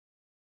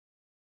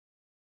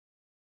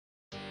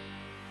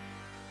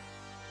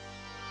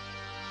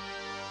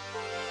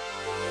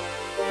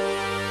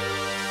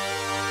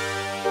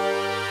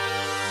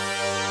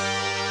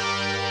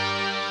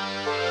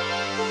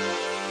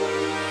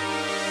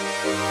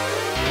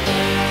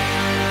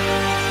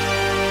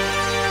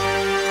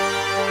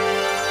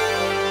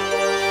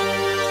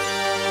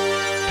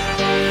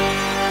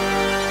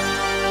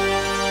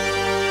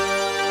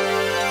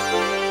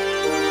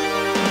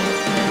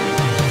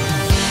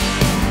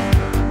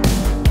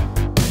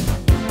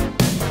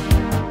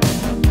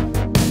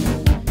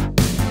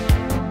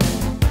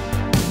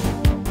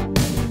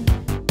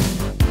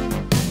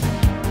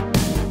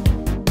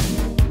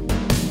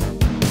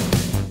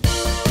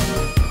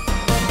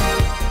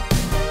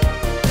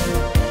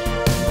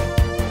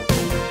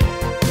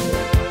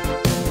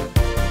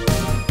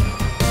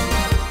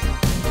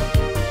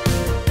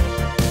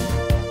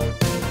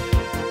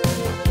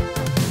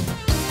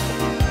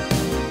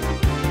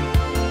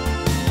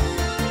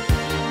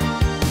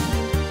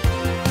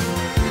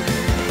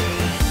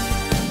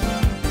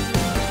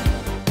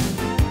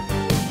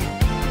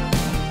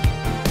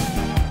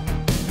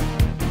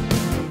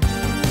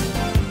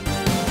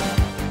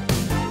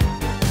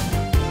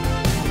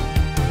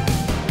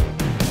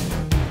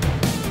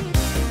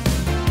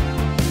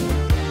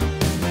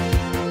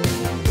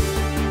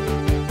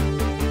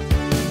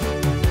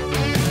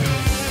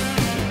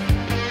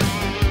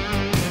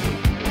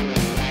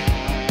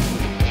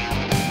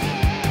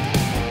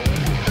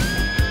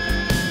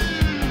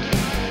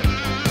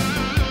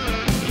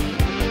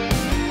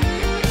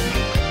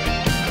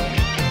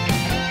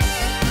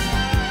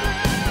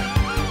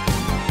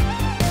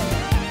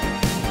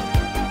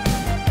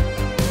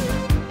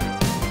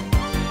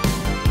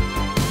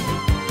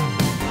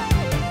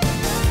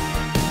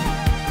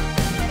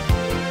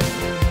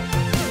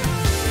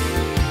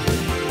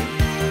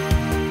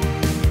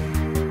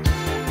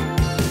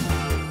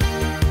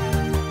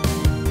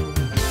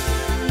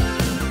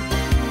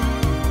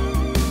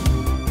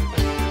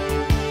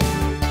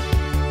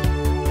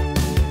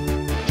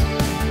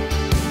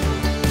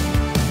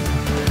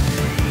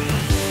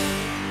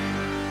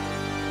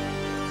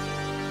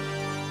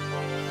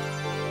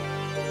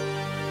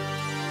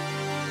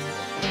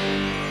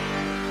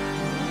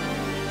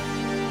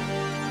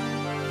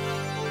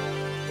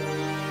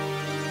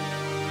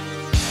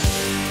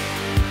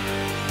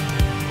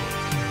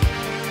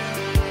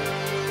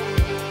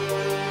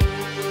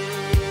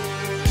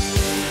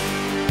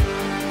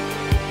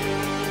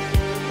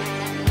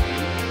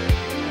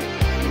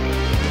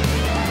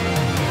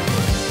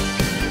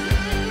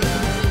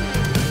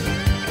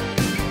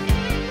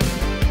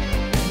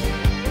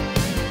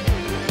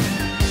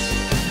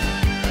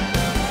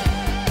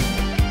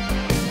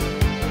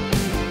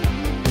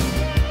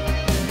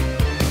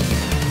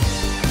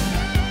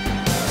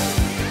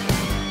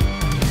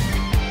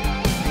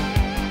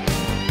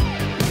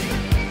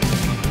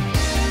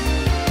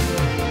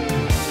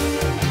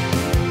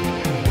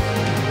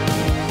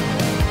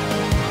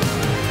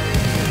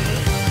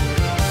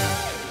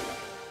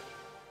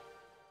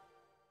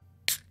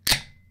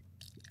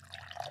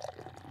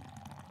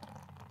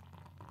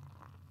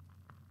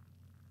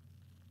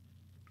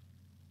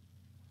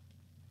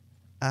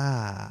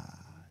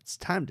It's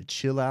time to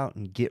chill out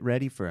and get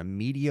ready for a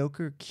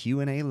mediocre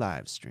Q&A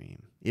live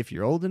stream. If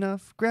you're old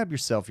enough, grab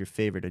yourself your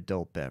favorite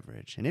adult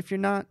beverage, and if you're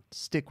not,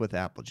 stick with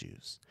apple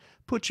juice.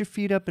 Put your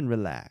feet up and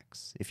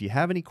relax. If you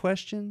have any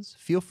questions,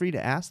 feel free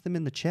to ask them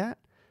in the chat.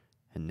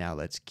 And now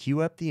let's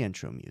cue up the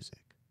intro music.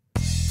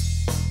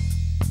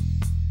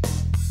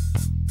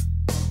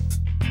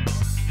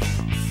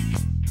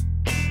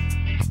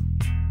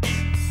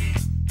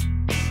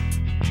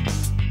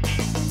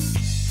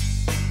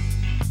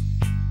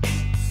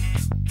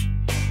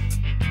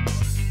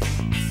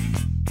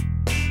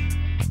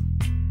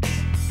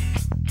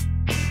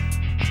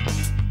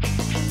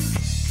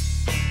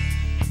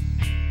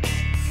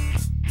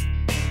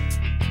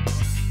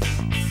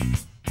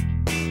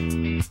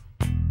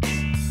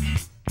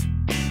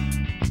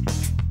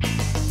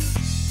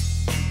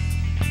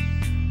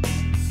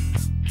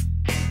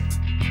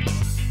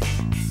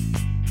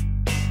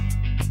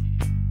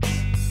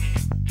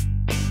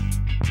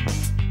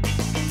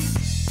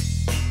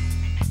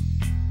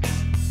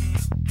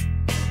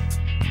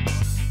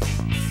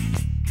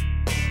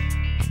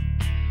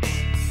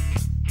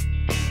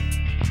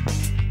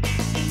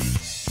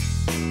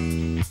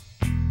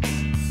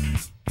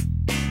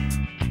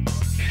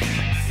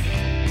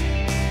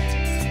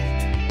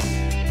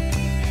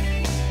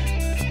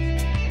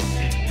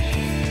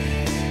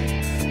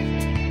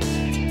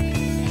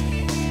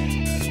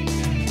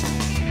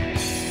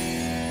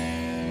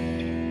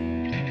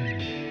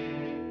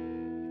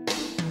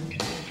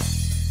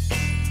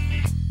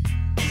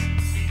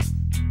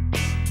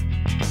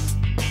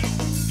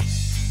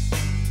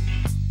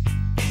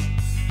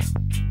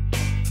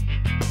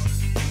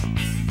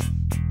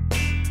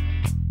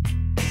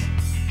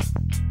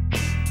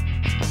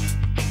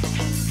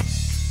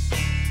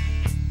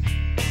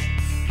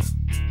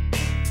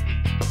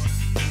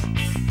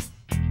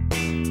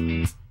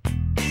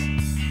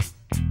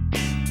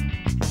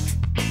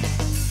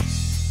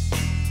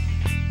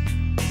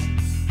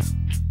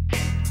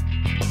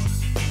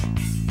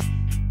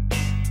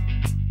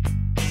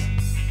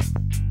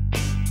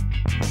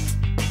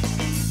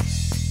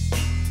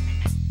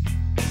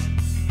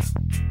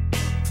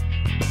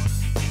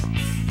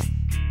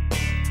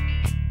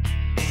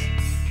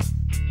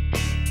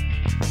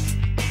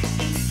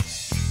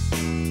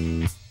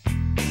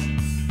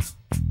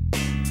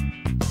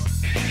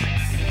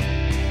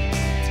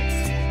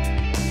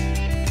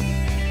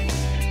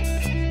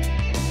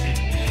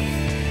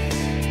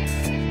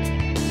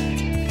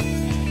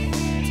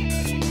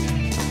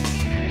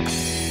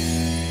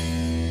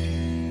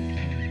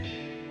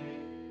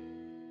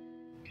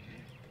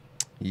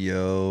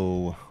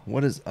 Yo,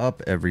 what is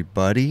up,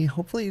 everybody?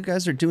 Hopefully you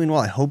guys are doing well.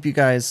 I hope you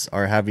guys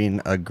are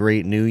having a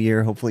great new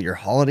year. Hopefully your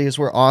holidays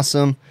were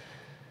awesome.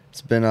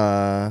 It's been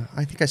I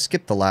think I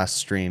skipped the last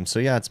stream, so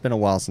yeah, it's been a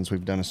while since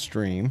we've done a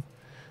stream.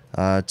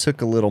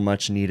 Took a little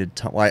much needed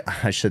time. Well,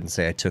 I shouldn't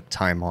say I took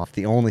time off.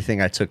 The only thing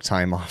I took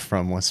time off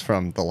from was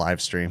from the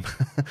live stream.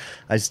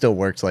 I still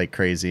worked like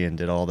crazy and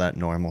did all that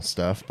normal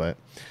stuff, but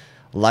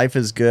life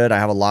is good. I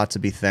have a lot to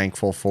be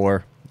thankful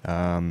for.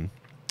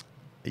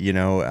 You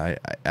know,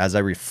 as I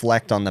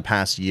reflect on the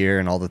past year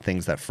and all the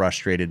things that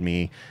frustrated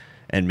me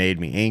and made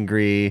me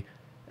angry,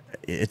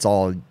 it's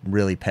all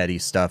really petty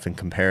stuff in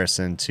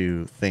comparison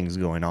to things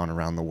going on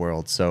around the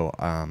world. So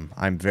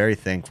I'm very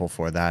thankful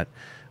for that.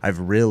 I've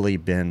really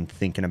been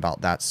thinking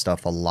about that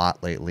stuff a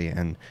lot lately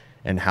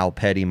and how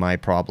petty my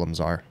problems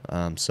are.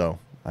 So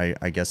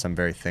I guess I'm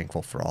very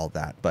thankful for all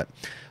that. But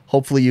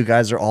hopefully you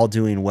guys are all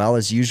doing well.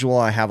 As usual,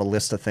 I have a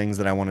list of things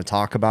that I want to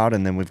talk about,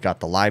 and then we've got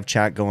the live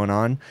chat going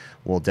on.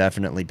 We'll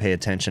definitely pay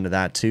attention to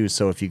that too.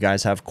 So if you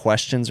guys have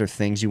questions or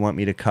things you want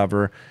me to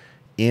cover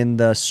in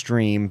the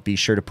stream, be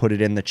sure to put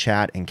it in the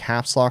chat in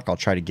caps lock. I'll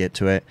try to get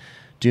to it.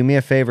 Do me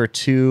a favor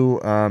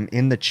too,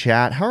 in the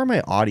chat, how are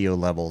my audio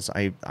levels?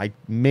 I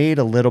made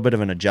a little bit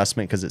of an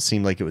adjustment because it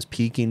seemed like it was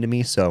peaking to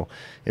me. So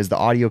is the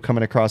audio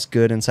coming across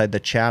good inside the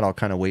chat? I'll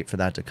kind of wait for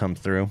that to come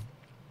through.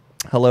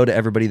 Hello to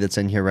everybody that's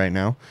in here right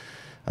now.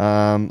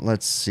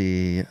 Let's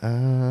see.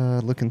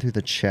 Looking through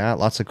the chat,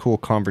 lots of cool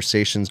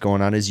conversations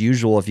going on. As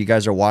usual, if you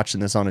guys are watching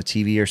this on a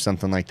TV or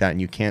something like that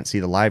and you can't see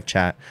the live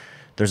chat,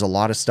 there's a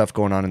lot of stuff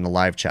going on in the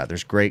live chat.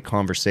 There's great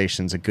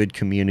conversations, a good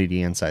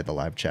community inside the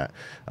live chat.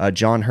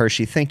 John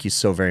Hershey, thank you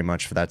so very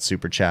much for that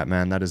super chat,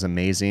 man. That is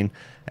amazing.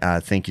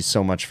 Thank you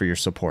so much for your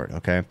support,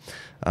 okay?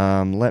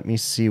 Let me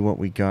see what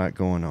we got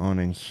going on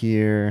in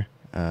here.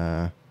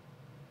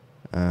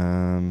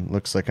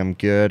 Looks like I'm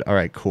good. All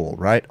right, cool.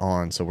 Right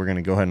on. So we're going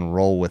to go ahead and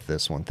roll with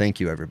this one. Thank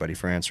you, everybody,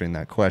 for answering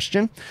that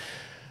question.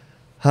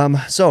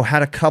 So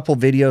had a couple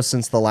videos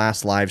since the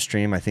last live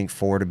stream, I think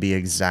 4 to be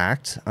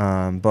exact.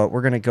 But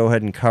we're going to go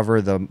ahead and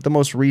cover the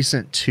most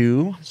recent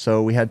 2.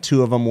 So we had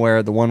 2 of them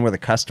where the one where the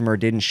customer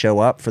didn't show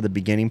up for the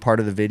beginning part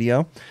of the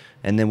video.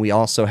 And then we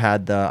also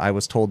had the I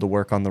was told to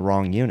work on the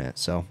wrong unit.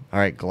 So, all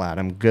right, glad.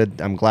 I'm good.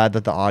 I'm glad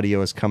that the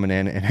audio is coming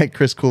in. And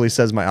Chris Cooley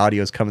says my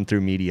audio is coming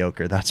through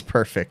mediocre. That's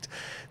perfect.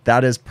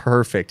 That is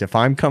perfect. If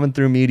I'm coming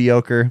through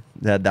mediocre,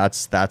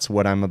 that's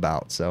what I'm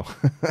about. So,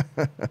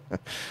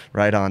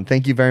 right on.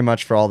 Thank you very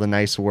much for all the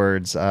nice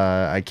words.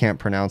 I can't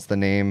pronounce the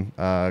name.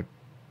 I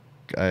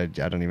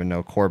don't even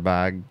know.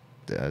 Corbag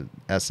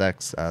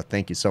SX.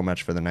 Thank you so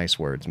much for the nice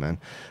words, man.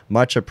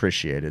 Much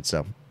appreciated.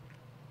 So,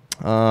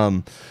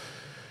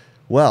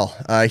 well,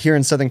 here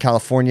in Southern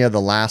California,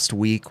 the last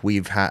week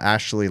we've had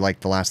actually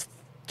like the last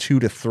 2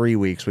 to 3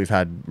 weeks we've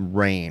had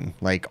rain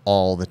like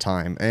all the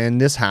time, and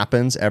this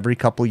happens every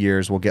couple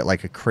years. We'll get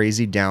like a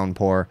crazy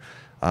downpour,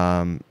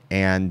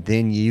 and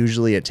then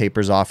usually it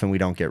tapers off and we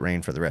don't get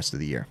rain for the rest of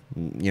the year.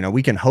 You know,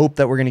 we can hope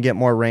that we're going to get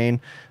more rain,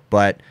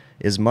 but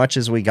as much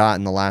as we got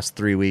in the last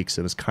 3 weeks,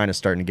 it was kind of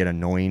starting to get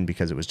annoying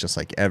because it was just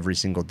like every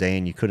single day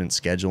and you couldn't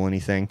schedule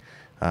anything.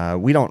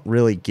 We don't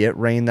really get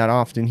rain that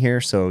often here,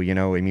 so, you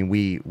know, I mean,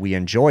 we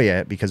enjoy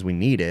it because we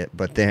need it,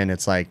 but then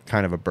it's like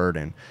kind of a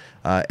burden.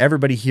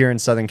 Everybody here in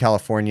Southern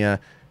California,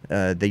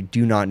 they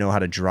do not know how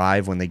to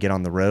drive when they get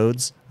on the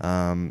roads.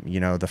 You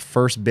know, the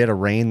first bit of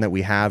rain that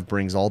we have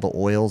brings all the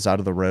oils out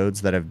of the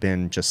roads that have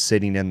been just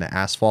sitting in the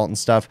asphalt and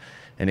stuff,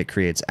 and it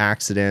creates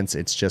accidents.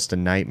 It's just a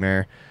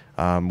nightmare.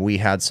 We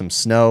had some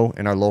snow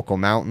in our local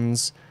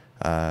mountains.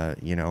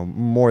 You know,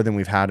 more than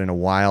we've had in a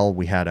while.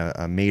 We had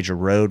a major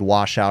road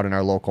washout in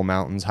our local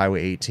mountains,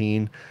 Highway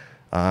 18.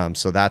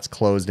 So that's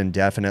closed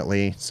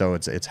indefinitely. So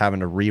it's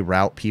having to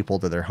reroute people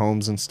to their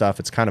homes and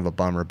stuff. It's kind of a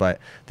bummer, but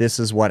this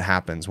is what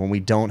happens when we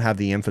don't have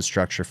the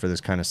infrastructure for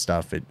this kind of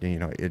stuff. It, you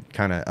know, it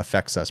kind of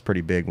affects us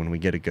pretty big when we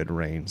get a good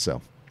rain.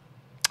 So,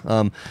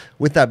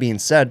 with that being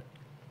said,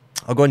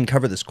 I'll go ahead and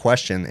cover this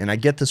question, and I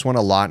get this one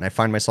a lot, and I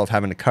find myself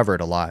having to cover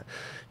it a lot.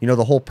 You know,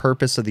 the whole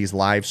purpose of these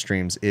live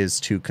streams is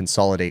to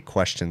consolidate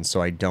questions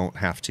so I don't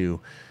have to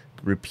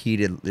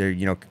repeatedly,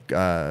 you know,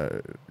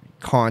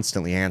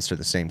 constantly answer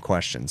the same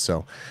question.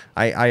 So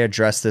I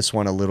address this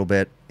one a little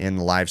bit in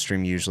the live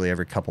stream, usually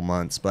every couple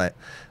months. But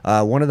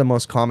one of the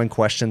most common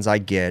questions I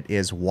get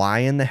is, why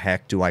in the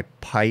heck do I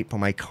pipe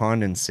my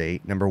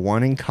condensate, number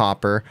one, in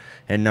copper,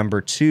 and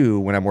number two,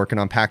 when I'm working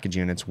on package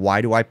units,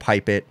 why do I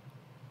pipe it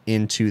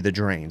into the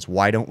drains?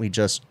 Why don't we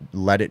just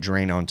let it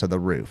drain onto the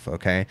roof?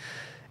 Okay.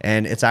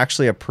 And it's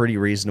actually a pretty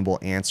reasonable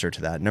answer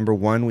to that. Number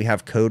one, we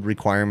have code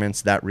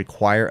requirements that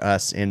require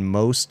us in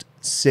most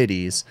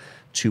cities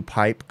to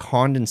pipe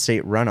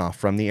condensate runoff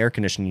from the air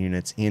conditioning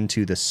units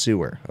into the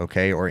sewer,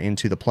 okay, or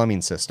into the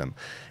plumbing system.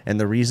 And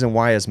the reason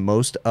why is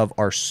most of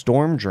our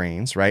storm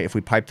drains, right, if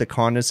we pipe the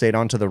condensate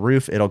onto the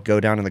roof, it'll go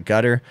down in the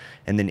gutter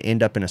and then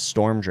end up in a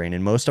storm drain.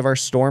 And most of our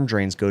storm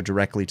drains go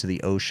directly to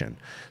the ocean.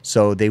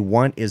 So they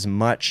want as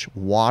much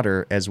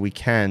water as we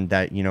can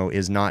that, you know,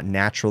 is not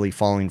naturally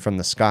falling from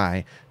the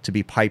sky to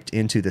be piped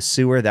into the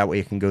sewer. That way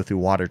it can go through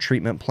water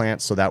treatment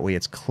plants, so that way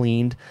it's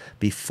cleaned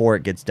before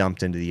it gets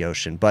dumped into the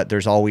ocean. But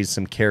there's always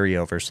some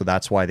carryover, so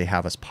that's why they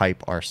have us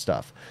pipe our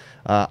stuff.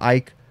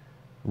 Ike,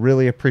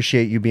 really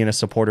appreciate you being a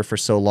supporter for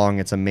so long.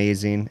 It's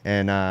amazing.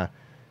 And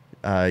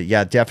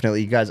yeah,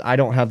 definitely, you guys, I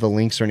don't have the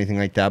links or anything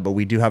like that, but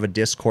we do have a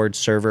Discord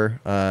server.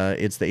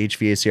 It's the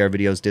HVACR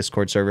Videos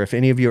Discord server. If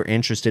any of you are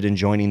interested in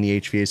joining the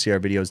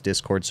HVACR Videos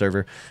Discord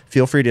server,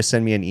 feel free to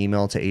send me an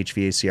email to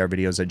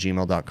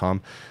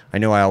hvacrvideos@gmail.com. I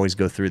know I always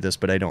go through this,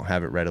 but I don't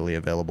have it readily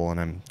available, and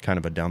I'm kind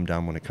of a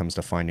dum-dum when it comes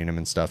to finding them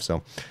and stuff.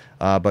 So,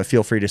 but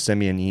feel free to send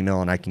me an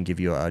email, and I can give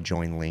you a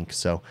join link.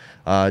 So,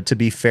 to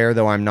be fair,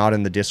 though, I'm not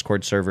in the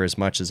Discord server as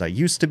much as I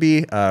used to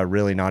be.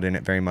 Really not in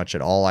it very much at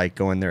all. I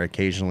go in there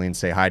occasionally and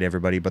say hi to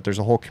everybody, but there's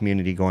a whole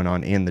community going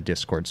on in the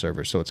Discord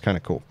server, so it's kind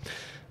of cool.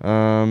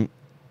 Let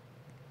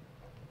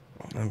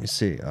me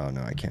see. Oh,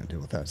 no, I can't deal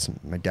with that.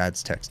 My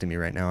dad's texting me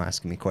right now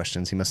asking me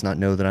questions. He must not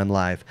know that I'm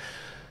live.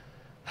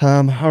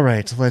 All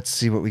right, let's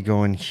see what we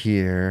go in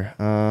here.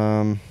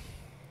 You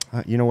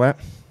know what?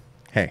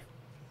 Hey,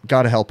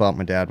 got to help out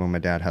my dad when my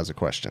dad has a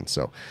question.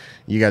 So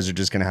you guys are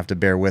just going to have to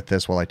bear with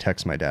this while I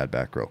text my dad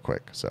back real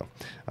quick. So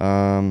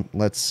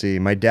let's see.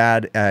 My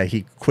dad,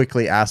 he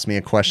quickly asked me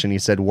a question. He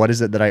said, what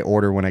is it that I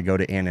order when I go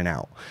to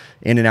In-N-Out?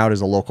 In-N-Out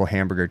is a local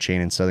hamburger chain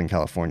in Southern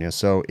California.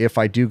 So if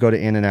I do go to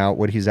In-N-Out,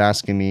 what he's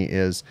asking me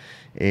is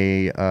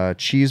a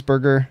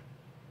cheeseburger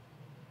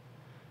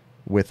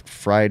with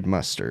fried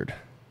mustard.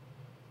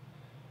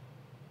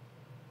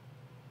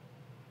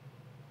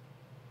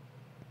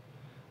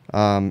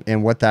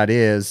 And what that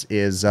is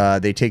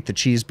they take the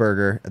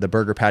cheeseburger, the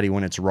burger patty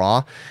when it's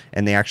raw,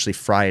 and they actually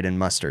fry it in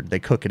mustard. They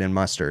cook it in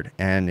mustard,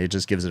 and it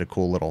just gives it a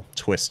cool little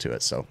twist to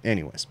it. So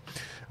anyways,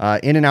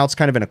 In-N-Out's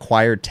kind of an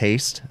acquired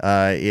taste.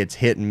 It's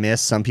hit and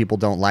miss. Some people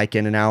don't like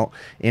In-N-Out.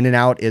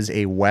 In-N-Out is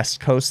a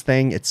West Coast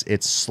thing.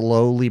 It's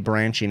slowly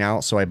branching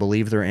out. So I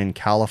believe they're in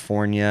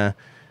California,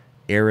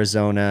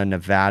 Arizona,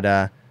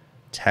 Nevada,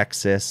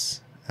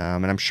 Texas,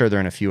 and I'm sure they're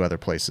in a few other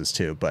places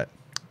too, but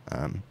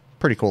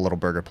pretty cool little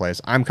burger place.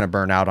 I'm kind of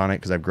burned out on it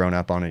because I've grown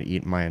up on it,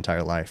 eaten my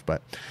entire life.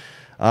 But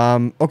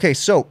okay,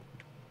 so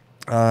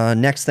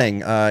Next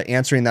thing,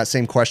 answering that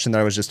same question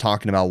that I was just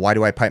talking about. Why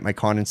do I pipe my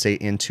condensate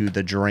into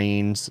the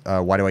drains?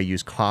 Why do I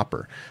use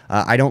copper?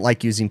 I don't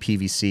like using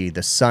PVC.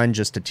 The sun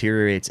just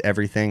deteriorates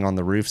everything on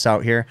the roofs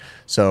out here.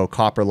 So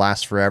copper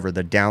lasts forever.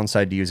 The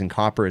downside to using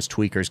copper is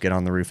tweakers get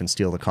on the roof and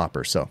steal the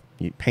copper. So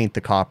you paint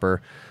the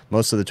copper.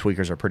 Most of the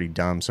tweakers are pretty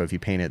dumb, so if you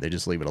paint it, they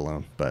just leave it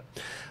alone. But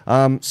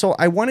so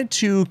I wanted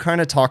to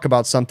kind of talk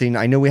about something.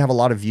 I know we have a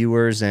lot of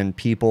viewers and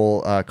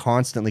people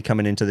constantly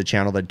coming into the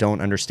channel that don't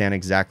understand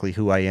exactly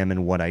who I am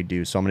and what I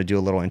do. So I'm going to do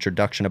a little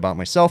introduction about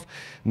myself.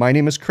 My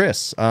name is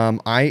Chris.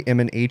 I am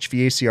an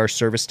HVACR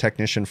service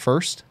technician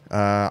first.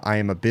 I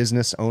am a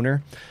business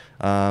owner.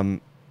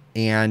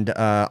 And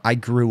I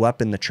grew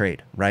up in the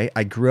trade, right?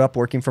 I grew up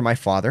working for my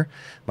father.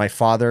 My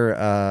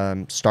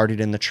father started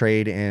in the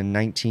trade in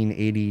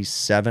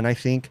 1987, I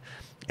think.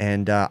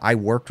 And I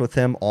worked with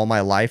him all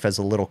my life as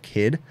a little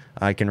kid.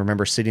 I can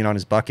remember sitting on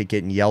his bucket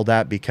getting yelled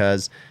at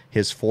because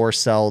his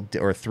 4-cell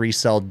or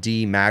 3-cell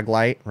D mag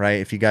light, right?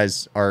 If you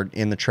guys are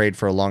in the trade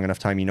for a long enough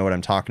time, you know what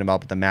I'm talking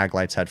about. But the mag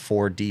lights had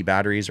 4 D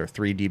batteries or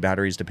 3 D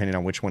batteries, depending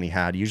on which one he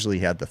had. Usually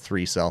he had the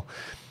 3-cell.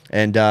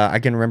 And I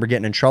can remember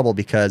getting in trouble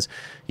because,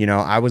 you know,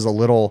 I was a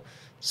little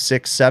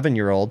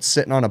 6-7-year-old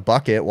sitting on a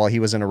bucket while he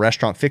was in a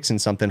restaurant fixing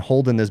something,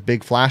 holding this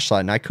big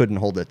flashlight, and I couldn't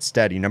hold it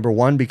steady. Number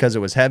one, because it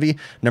was heavy.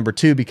 Number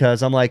two,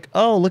 because I'm like,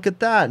 oh, look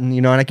at that. And,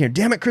 you know, and I can,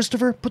 damn it,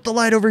 Christopher, put the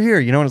light over here.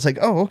 You know, and it's like,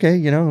 oh, okay.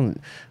 You know,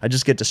 I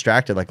just get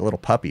distracted like a little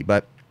puppy.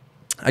 But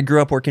I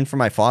grew up working for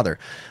my father.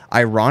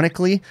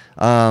 Ironically,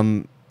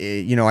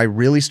 you know, I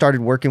really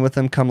started working with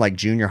them come like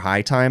junior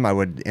high time.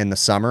 In the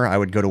summer, I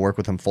would go to work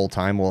with them full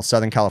time. Well,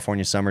 Southern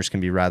California summers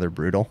can be rather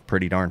brutal,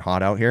 pretty darn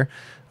hot out here.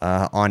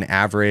 On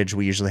average,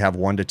 we usually have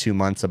 1 to 2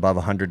 months above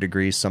 100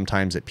 degrees.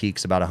 Sometimes it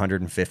peaks about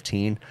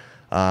 115.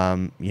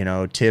 You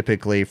know,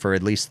 typically for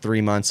at least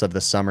 3 months of the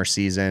summer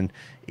season,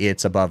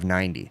 it's above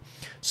 90.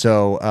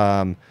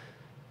 So,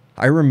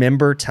 I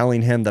remember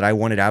telling him that I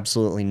wanted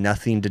absolutely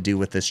nothing to do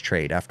with this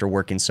trade after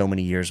working so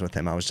many years with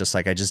him. I was just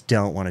like, I just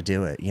don't want to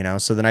do it, you know?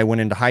 So then I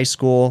went into high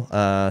school,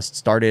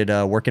 started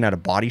working at a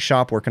body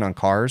shop, working on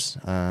cars.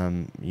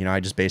 You know, I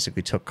just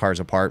basically took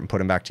cars apart and put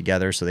them back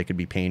together so they could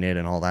be painted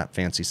and all that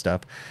fancy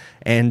stuff.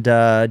 And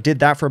did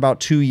that for about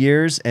 2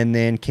 years and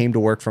then came to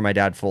work for my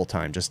dad full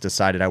time. Just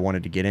decided I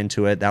wanted to get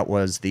into it. That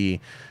was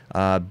the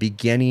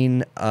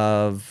beginning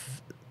of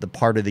the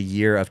part of the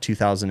year of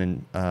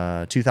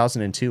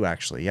 2002,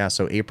 actually. Yeah,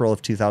 so April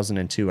of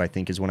 2002, I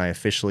think, is when I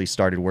officially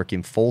started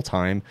working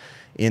full-time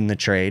in the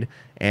trade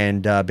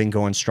and been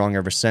going strong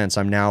ever since.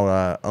 I'm now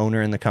a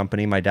owner in the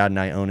company. My dad and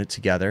I own it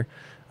together.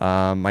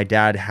 My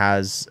dad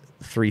has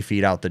 3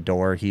 feet out the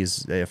door.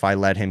 If I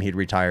let him, he'd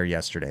retire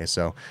yesterday.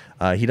 So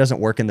he doesn't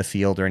work in the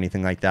field or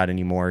anything like that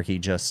anymore. He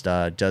just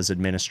does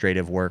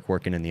administrative work,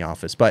 working in the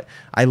office. But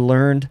I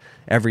learned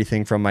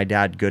everything from my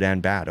dad, good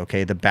and bad.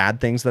 Okay, the bad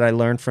things that I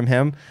learned from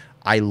him,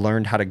 I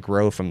learned how to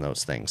grow from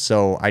those things.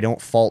 So I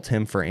don't fault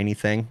him for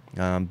anything,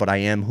 but I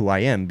am who I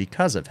am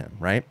because of him,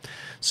 right?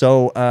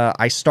 So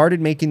I started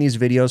making these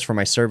videos for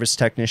my service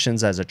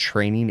technicians as a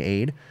training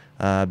aid.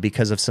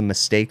 Because of some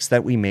mistakes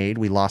that we made.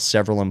 We lost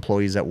several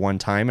employees at one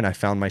time, and I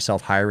found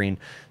myself hiring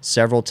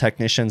several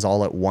technicians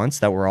all at once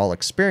that were all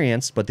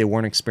experienced, but they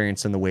weren't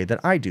experienced in the way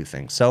that I do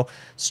things. So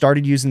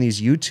started using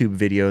these YouTube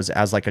videos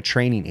as like a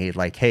training aid,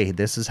 like, hey,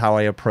 this is how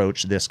I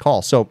approach this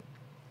call. So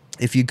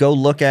if you go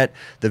look at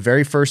the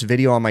very first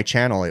video on my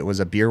channel, it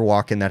was a beer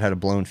walk-in that had a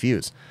blown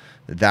fuse.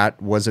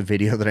 That was a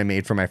video that I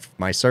made for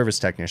my service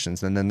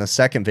technicians. And then the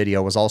second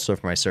video was also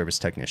for my service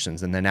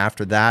technicians. And then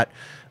after that,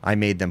 I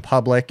made them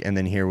public. And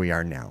then here we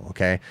are now.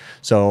 Okay.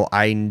 So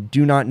I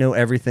do not know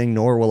everything,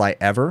 nor will I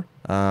ever.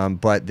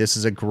 But this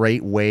is a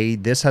great way.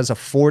 This has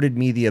afforded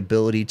me the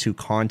ability to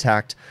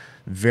contact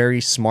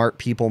very smart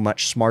people,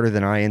 much smarter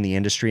than I in the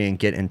industry, and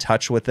get in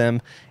touch with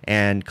them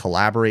and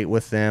collaborate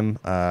with them.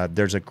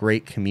 There's a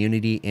great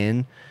community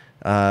in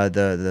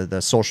the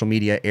social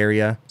media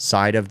area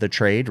side of the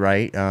trade,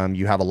 right?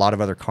 You have a lot of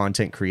other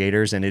content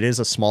creators, and it is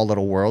a small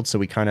little world. So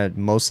we kind of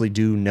mostly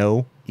do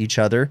know each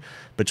other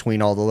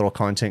between all the little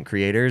content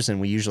creators,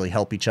 and we usually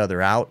help each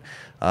other out.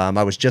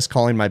 I was just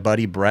calling my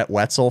buddy Brett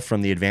Wetzel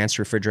from the Advanced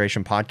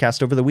Refrigeration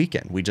Podcast over the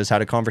weekend. We just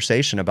had a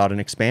conversation about an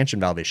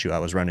expansion valve issue I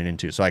was running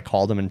into. So I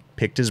called him and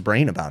picked his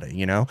brain about it,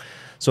 you know?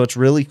 So it's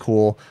really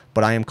cool,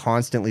 but I am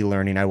constantly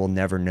learning. I will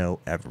never know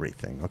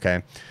everything.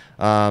 Okay.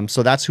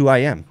 So that's who I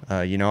am.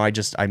 You know,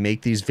 I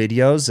make these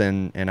videos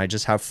and I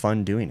just have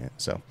fun doing it.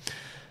 So,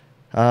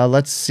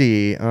 let's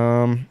see.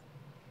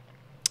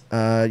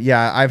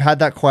 Yeah, I've had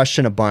that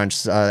question a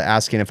bunch,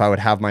 asking if I would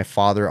have my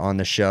father on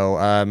the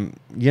show.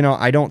 You know,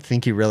 I don't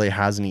think he really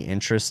has any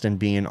interest in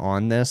being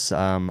on this.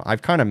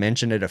 I've kind of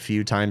mentioned it a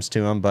few times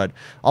to him, but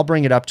I'll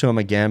bring it up to him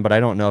again, but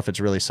I don't know if it's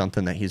really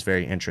something that he's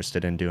very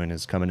interested in doing,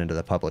 is coming into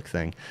the public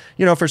thing.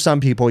 You know, for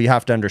some people, you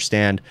have to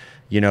understand,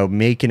 you know,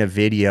 making a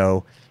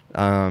video,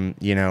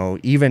 you know,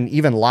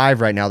 even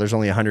live right now, there's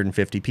only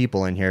 150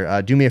 people in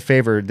here. Do me a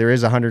favor. There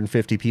is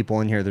 150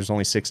 people in here. There's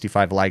only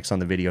 65 likes on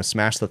the video.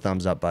 Smash the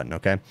thumbs up button.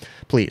 Okay,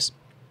 please.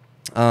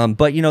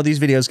 But, you know, these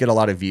videos get a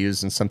lot of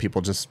views, and some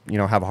people just, you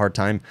know, have a hard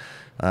time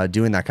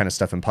doing that kind of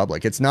stuff in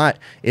public.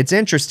 It's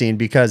interesting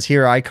because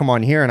here I come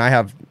on here and I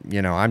have,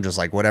 you know, I'm just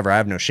like, whatever, I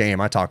have no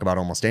shame. I talk about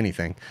almost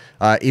anything.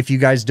 If you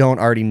guys don't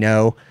already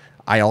know,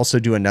 I also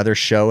do another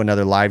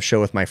live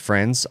show with my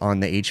friends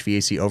on the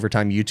HVAC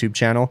Overtime YouTube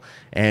channel.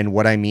 And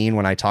what I mean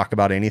when I talk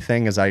about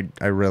anything is I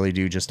really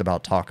do just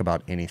about talk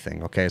about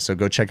anything. Okay, so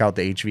go check out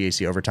the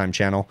HVAC Overtime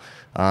channel,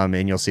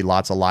 and you'll see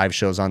lots of live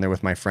shows on there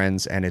with my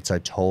friends, and it's a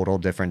total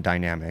different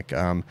dynamic.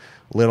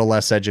 Little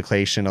less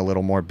education, a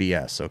little more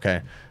BS,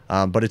 okay?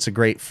 But it's a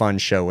great, fun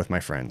show with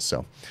my friends.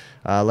 So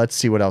let's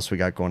see what else we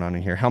got going on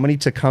in here. How many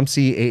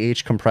Tecumseh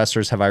AH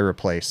compressors have I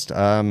replaced?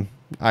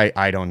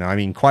 I don't know. I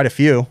mean, quite a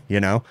few,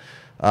 you know,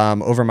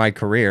 over my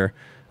career.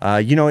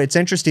 You know, it's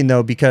interesting,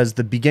 though, because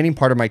the beginning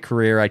part of my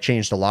career, I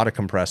changed a lot of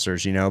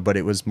compressors, you know, but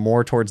it was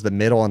more towards the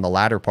middle and the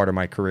latter part of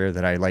my career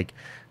that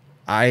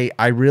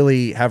I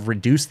really have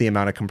reduced the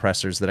amount of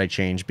compressors that I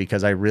change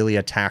because I really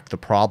attack the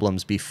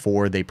problems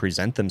before they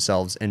present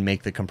themselves and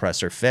make the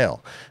compressor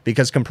fail.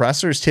 Because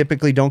compressors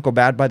typically don't go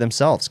bad by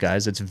themselves,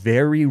 guys. It's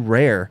very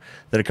rare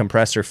that a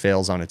compressor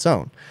fails on its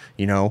own.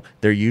 You know,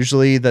 they're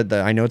usually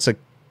I know it's a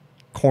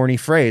corny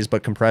phrase,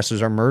 but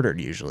compressors are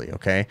murdered usually,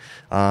 okay?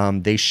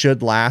 They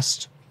should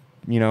last,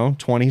 you know,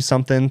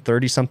 20-something,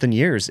 30-something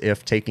years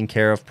if taken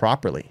care of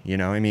properly, you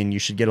know? I mean, you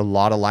should get a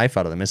lot of life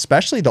out of them,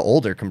 especially the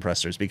older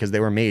compressors, because they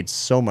were made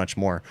so much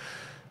more,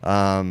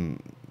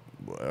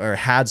 or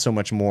had so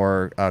much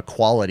more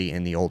quality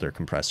in the older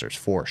compressors,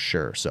 for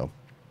sure. So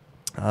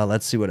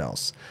let's see what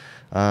else.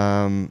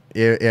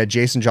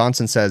 Jason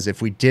Johnson says,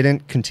 if we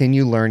didn't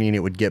continue learning,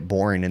 it would get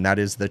boring. And that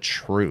is the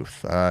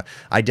truth.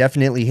 I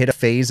definitely hit a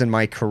phase in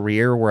my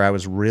career where I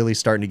was really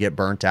starting to get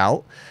burnt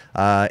out.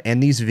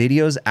 And these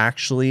videos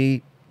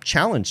actually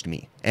challenged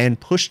me and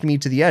pushed me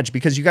to the edge,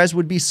 because you guys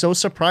would be so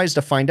surprised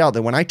to find out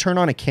that when I turn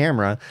on a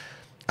camera,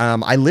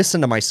 I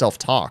listen to myself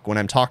talk when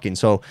I'm talking.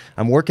 So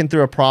I'm working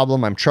through a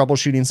problem, I'm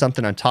troubleshooting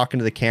something, I'm talking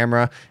to the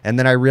camera, and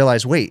then I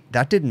realize, wait,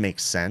 that didn't make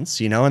sense,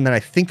 you know? And then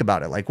I think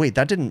about it like, wait,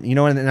 that didn't, you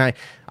know, and then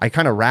I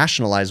kind of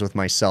rationalize with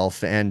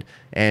myself, and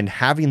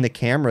having the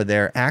camera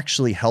there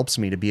actually helps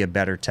me to be a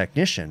better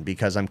technician,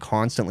 because I'm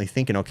constantly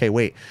thinking, okay,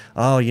 wait,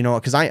 oh, you know,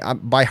 because I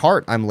by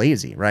heart, I'm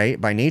lazy, right?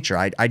 By nature,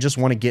 I just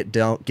want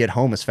to get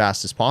home as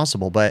fast as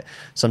possible. But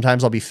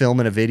sometimes I'll be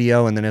filming a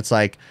video and then it's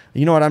like,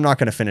 you know what, I'm not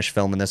going to finish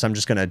filming this. I'm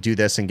just going to do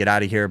this and get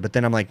out of here. But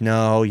then I'm like,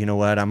 no, you know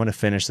what, I'm going to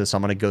finish this.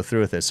 I'm going to go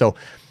through with it. So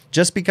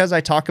just because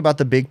I talk about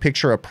the big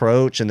picture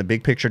approach and the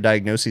big picture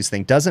diagnosis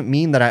thing doesn't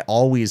mean that I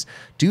always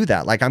do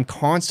that. Like, I'm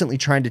constantly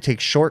trying to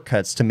take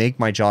shortcuts to make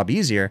my job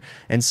easier.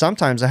 And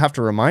sometimes I have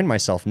to remind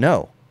myself,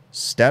 no,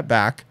 step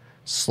back,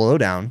 slow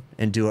down,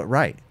 and do it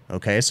right.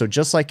 Okay. So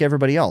just like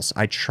everybody else,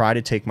 I try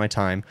to take my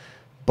time,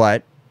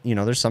 but you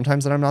know, there's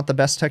sometimes that I'm not the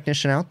best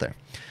technician out there.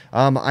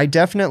 I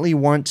definitely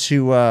want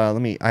to,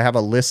 I have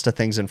a list of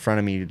things in front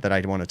of me that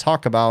I want to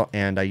talk about,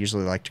 and I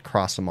usually like to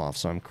cross them off.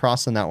 So I'm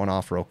crossing that one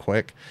off real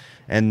quick.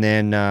 And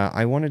then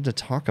I wanted to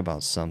talk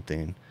about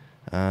something.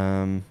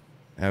 I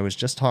was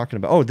just talking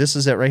about, oh, this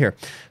is it right here.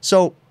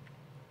 So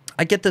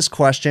I get this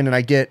question, and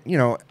I get, you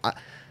know,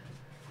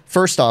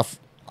 first off,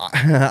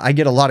 I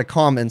get a lot of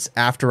comments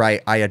after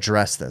I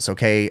address this,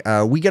 okay?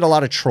 We get a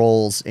lot of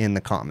trolls in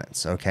the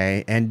comments,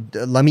 okay? And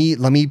let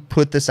me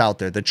put this out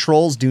there. The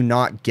trolls do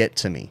not get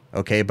to me,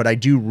 okay? But I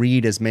do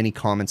read as many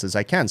comments as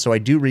I can. So I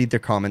do read their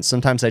comments.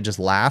 Sometimes I just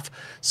laugh.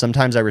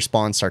 Sometimes I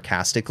respond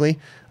sarcastically.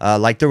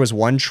 Like there was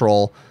one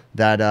troll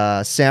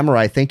that,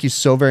 Samurai, thank you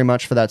so very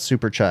much for that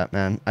super chat,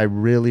 man. I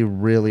really,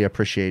 really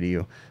appreciate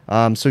you.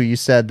 So you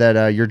said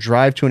that your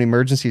drive to an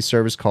emergency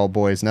service call,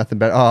 boys, nothing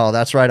better. Oh,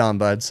 that's right on,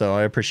 bud. So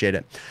I appreciate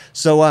it.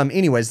 So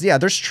anyways, yeah,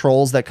 there's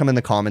trolls that come in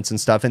the comments and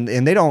stuff, and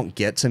they don't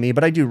get to me,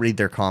 but I do read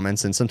their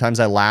comments, and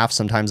sometimes I laugh.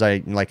 Sometimes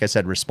I, like I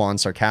said,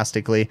 respond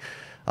sarcastically.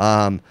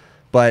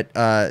 But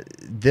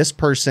this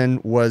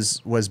person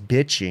was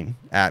bitching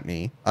at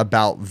me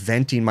about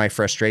venting my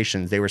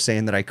frustrations. They were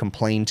saying that I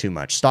complain too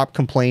much. Stop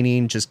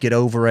complaining, just get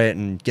over it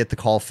and get the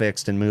call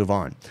fixed and move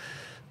on.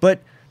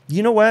 But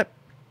you know what?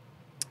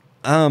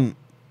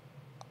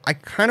 I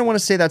kind of want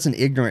to say that's an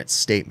ignorant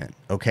statement,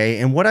 okay?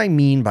 And what I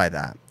mean by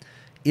that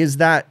is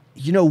that,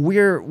 you know,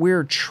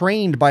 we're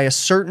trained by a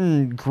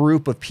certain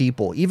group of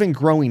people, even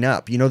growing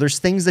up. You know, there's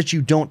things that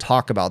you don't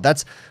talk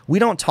about. We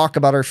don't talk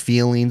about our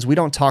feelings. We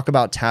don't talk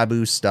about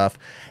taboo stuff.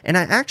 And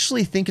I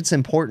actually think it's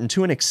important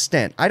to an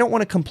extent. I don't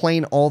want to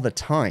complain all the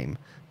time,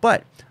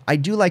 but I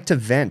do like to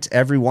vent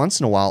every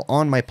once in a while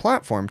on my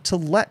platform to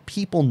let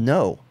people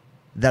know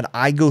that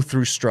I go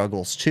through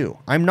struggles too.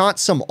 I'm not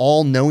some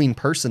all-knowing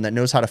person that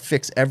knows how to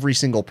fix every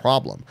single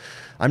problem.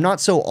 I'm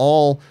not so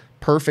all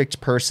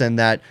perfect person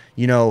that,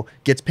 you know,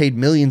 gets paid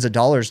millions of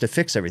dollars to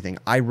fix everything.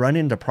 I run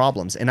into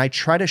problems, and I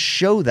try to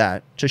show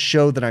that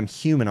I'm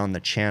human on the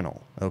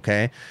channel.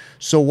 Okay.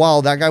 So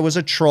while that guy was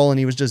a troll and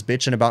he was just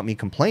bitching about me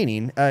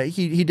complaining,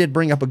 he did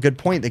bring up a good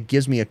point that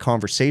gives me a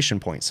conversation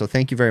point. So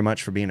thank you very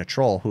much for being a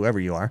troll, whoever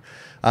you are.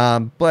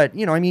 But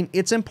you know, I mean,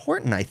 it's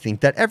important, I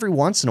think, that every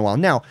once in a while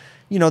now,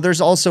 you know,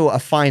 there's also a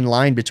fine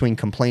line between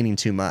complaining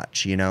too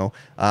much, you know,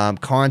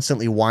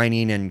 constantly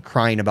whining and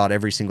crying about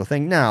every single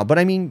thing now. But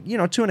I mean, you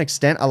know, to an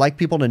extent, I like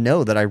people to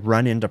know that I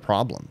run into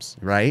problems,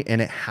 right?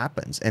 And it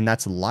happens, and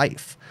that's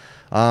life.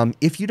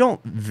 If you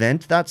don't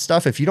vent that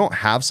stuff, if you don't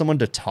have someone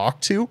to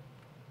talk to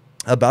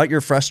about your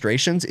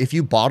frustrations, if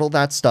you bottle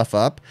that stuff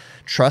up,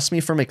 trust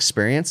me from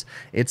experience,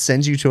 it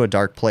sends you to a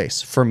dark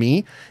place. For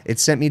me, it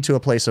sent me to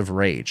a place of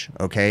rage.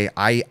 Okay.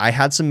 I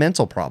had some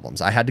mental problems.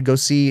 I had to go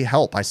see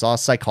help. I saw a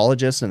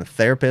psychologist and a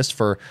therapist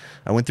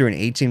I went through an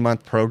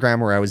 18-month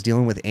program where I was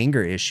dealing with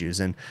anger issues.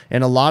 And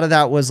a lot of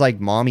that was like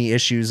mommy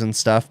issues and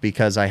stuff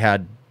because I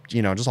had,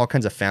 you know, just all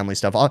kinds of family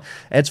stuff.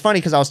 It's funny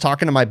because I was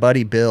talking to my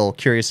buddy Bill,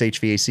 Curious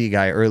HVAC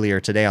guy,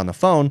 earlier today on the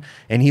phone,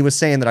 and he was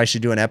saying that I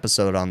should do an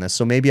episode on this.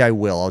 So maybe I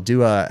will. I'll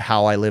do a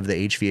How I Live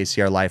the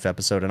HVACR Life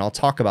episode, and I'll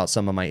talk about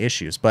some of my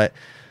issues. But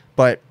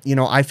you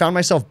know, I found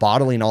myself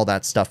bottling all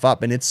that stuff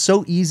up, and it's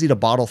so easy to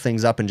bottle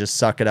things up and just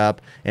suck it up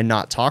and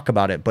not talk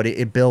about it. But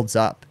it builds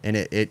up, and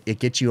it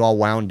gets you all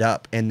wound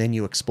up, and then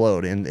you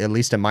explode. And at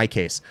least in my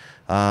case,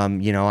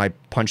 you know, I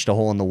punched a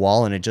hole in the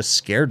wall, and it just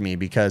scared me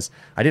because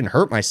I didn't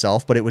hurt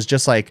myself, but it was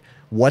just like,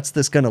 what's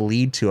this going to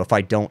lead to if I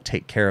don't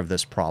take care of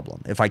this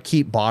problem? If I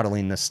keep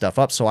bottling this stuff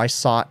up? So I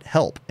sought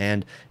help,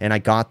 and I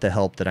got the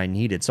help that I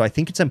needed. So I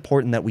think it's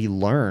important that we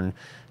learn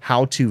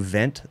how to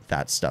vent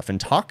that stuff and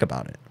talk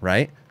about it,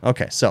 right?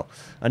 Okay, so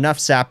enough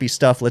sappy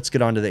stuff. Let's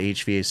get on to the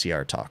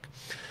HVACR talk.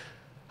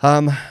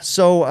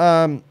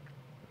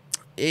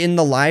 In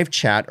the live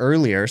chat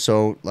earlier,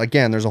 so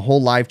again, there's a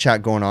whole live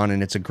chat going on,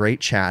 and it's a great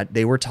chat.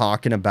 They were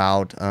talking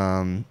about,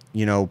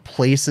 you know,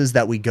 places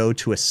that we go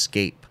to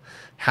escape.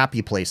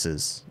 Happy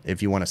places,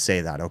 if you want to say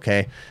that,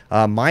 okay?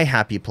 My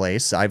happy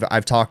place,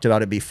 I've talked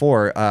about it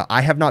before.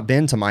 I have not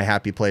been to my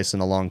happy place in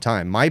a long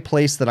time. My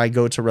place that I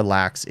go to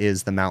relax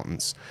is the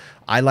mountains.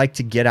 I like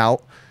to get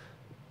out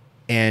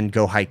and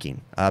go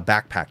hiking,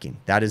 backpacking.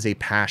 That is a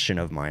passion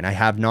of mine. I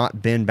have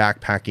not been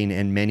backpacking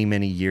in many,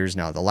 many years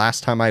now. The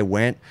last time I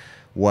went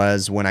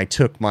was when I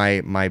took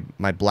my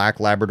black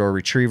Labrador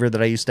retriever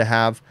that I used to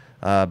have,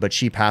 but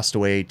she passed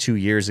away 2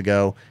 years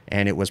ago,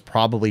 and it was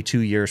probably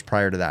 2 years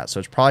prior to that. So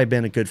it's probably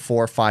been a good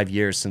 4 or 5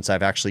 years since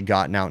I've actually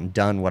gotten out and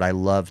done what I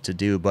love to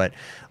do. But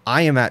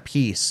I am at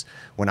peace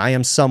when I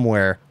am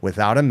somewhere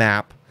without a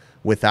map,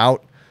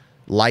 without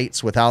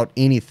lights, without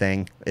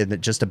anything,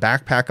 just a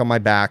backpack on my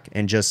back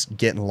and just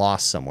getting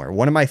lost somewhere.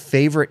 One of my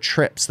favorite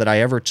trips that I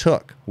ever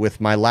took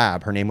with my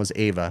lab, her name was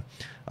Ava,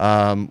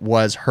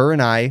 was her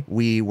and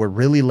we were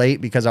really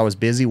late because I was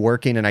busy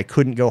working and I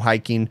couldn't go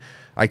hiking.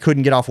 I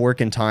couldn't get off work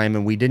in time,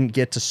 and we didn't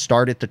get to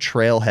start at the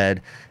trailhead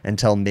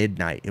until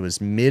midnight. It was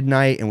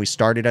midnight, and we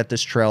started at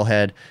this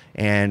trailhead,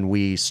 and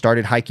we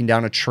started hiking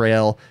down a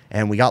trail,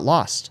 and we got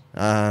lost.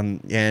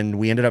 And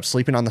we ended up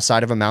sleeping on the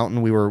side of a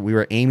mountain. We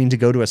were aiming to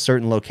go to a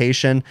certain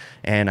location,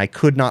 and I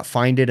could not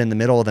find it in the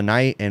middle of the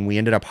night, and we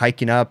ended up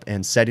hiking up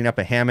and setting up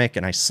a hammock,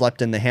 and I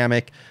slept in the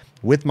hammock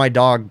with my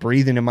dog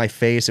breathing in my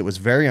face. It was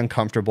very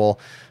uncomfortable.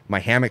 My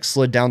hammock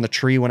slid down the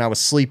tree when I was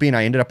sleeping.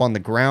 I ended up on the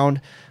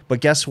ground. But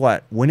guess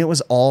what? When it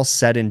was all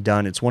said and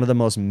done, it's one of the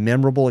most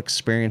memorable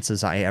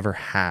experiences I ever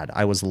had.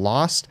 I was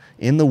lost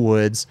in the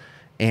woods,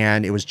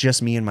 and it was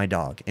just me and my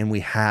dog, and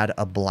we had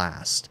a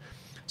blast.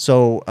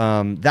 So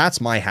that's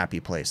my happy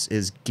place,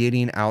 is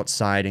getting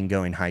outside and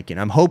going hiking.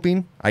 I'm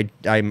hoping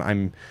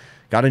I'm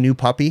got a new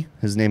puppy.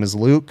 His name is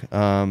Luke.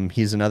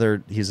 He's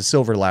a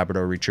silver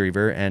Labrador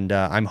retriever, and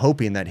I'm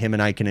hoping that him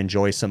and I can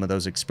enjoy some of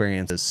those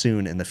experiences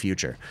soon in the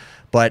future.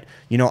 But,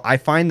 you know, I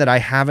find that I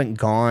haven't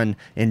gone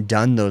and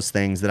done those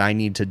things that I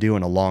need to do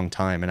in a long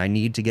time, and I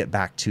need to get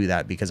back to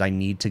that because I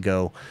need to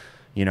go,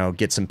 you know,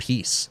 get some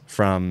peace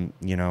from,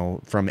 you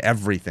know, from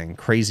everything,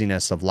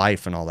 craziness of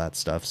life and all that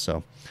stuff.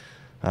 So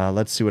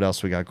let's see what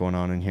else we got going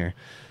on in here.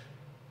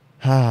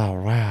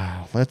 Oh,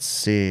 wow. Let's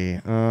see.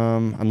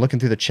 I'm looking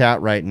through the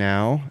chat right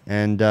now.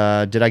 And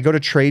did I go to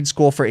trade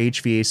school for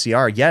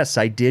HVACR? Yes,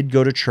 I did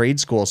go to trade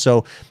school.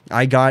 So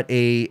I got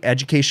a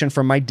education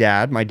from my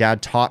dad. My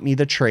dad taught me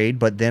the trade,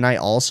 but then I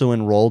also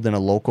enrolled in a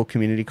local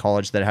community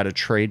college that had a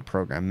trade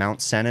program, Mount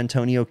San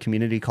Antonio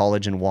Community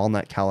College in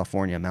Walnut,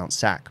 California, Mount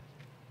SAC.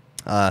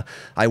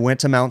 I went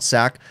to Mount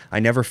SAC. I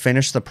never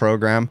finished the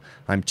program.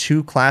 I'm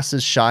 2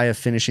 classes shy of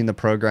finishing the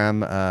program,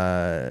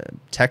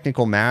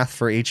 technical math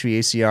for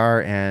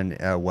HVACR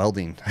and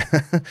welding.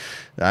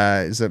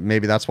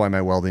 Maybe that's why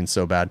my welding's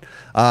so bad.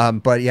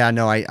 But yeah,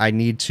 no, I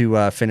need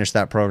to finish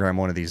that program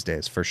one of these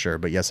days for sure.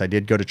 But yes, I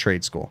did go to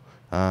trade school,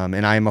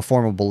 and I am a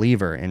former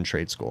believer in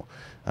trade school.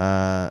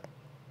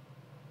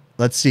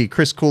 Let's see.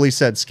 Chris Cooley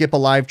said, skip a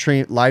live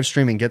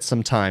stream and get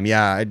some time.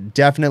 Yeah, I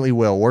definitely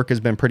will. Work has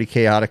been pretty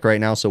chaotic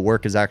right now, so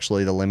work is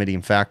actually the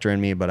limiting factor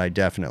in me, but I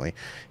definitely.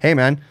 Hey,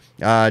 man.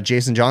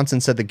 Jason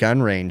Johnson said the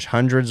gun range,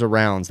 hundreds of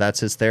rounds. That's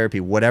his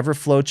therapy. Whatever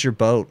floats your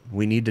boat,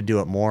 we need to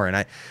do it more. And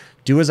I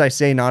do as I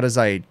say, not as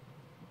I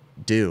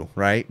do,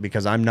 right?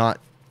 Because I'm not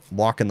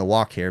walking the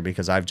walk here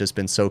because I've just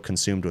been so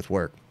consumed with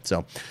work.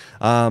 So,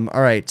 all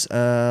right,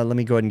 let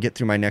me go ahead and get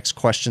through my next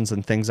questions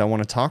and things I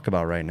want to talk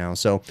about right now.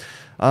 So,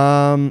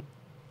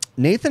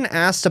 Nathan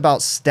asked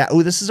about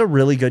oh, this is a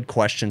really good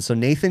question. So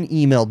Nathan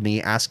emailed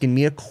me asking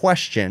me a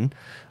question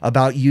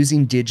about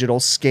using digital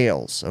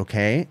scales,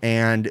 okay?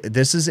 And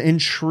this is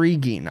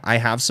intriguing. I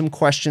have some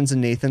questions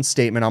in Nathan's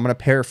statement. I'm going to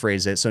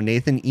paraphrase it. So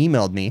Nathan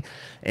emailed me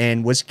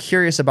and was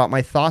curious about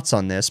my thoughts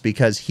on this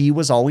because he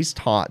was always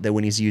taught that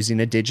when he's using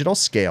a digital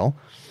scale,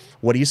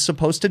 what he's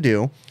supposed to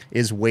do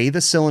is weigh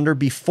the cylinder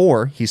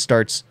before he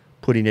starts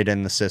putting it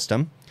in the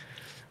system.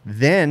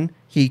 Then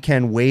he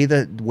can weigh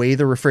the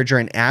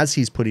refrigerant as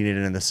he's putting it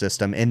in the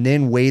system, and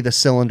then weigh the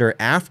cylinder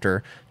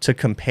after to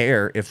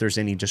compare if there's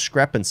any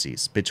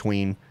discrepancies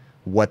between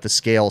what the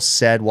scale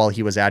said while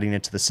he was adding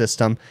it to the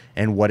system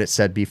and what it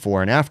said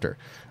before and after.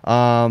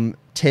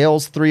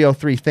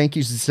 Tails303, thank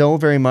you so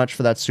very much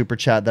for that super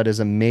chat. That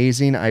is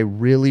amazing. I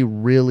really,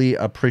 really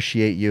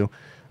appreciate you.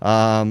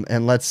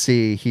 And let's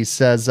see. He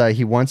says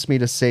he wants me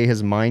to say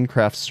his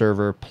Minecraft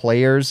server,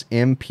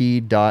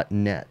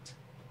 playersmp.net.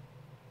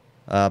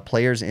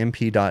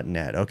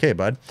 Playersmp.net. Okay,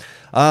 bud.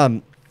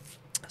 I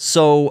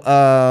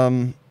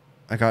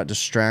got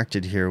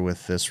distracted here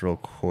with this real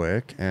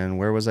quick. And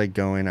where was I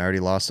going? I already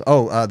lost.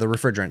 Oh, the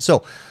refrigerant.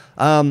 So,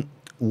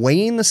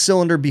 weighing the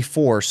cylinder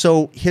before.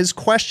 So his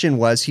question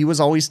was, he was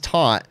always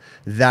taught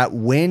that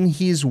when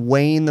he's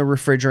weighing the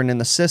refrigerant in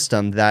the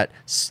system, that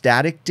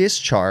static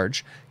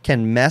discharge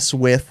can mess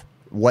with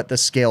what the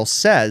scale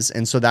says.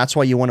 And so that's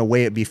why you want to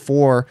weigh it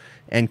before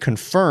and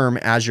confirm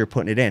as you're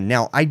putting it in.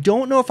 Now, I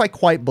don't know if I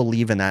quite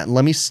believe in that.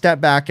 Let me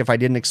step back if I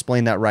didn't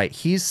explain that right.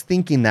 He's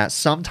thinking that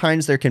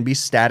sometimes there can be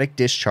static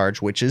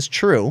discharge, which is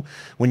true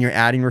when you're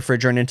adding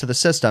refrigerant into the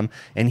system.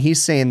 And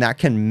he's saying that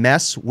can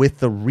mess with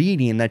the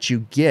reading that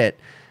you get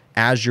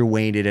as you're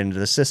weighing it into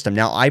the system.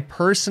 Now, I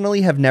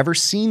personally have never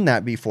seen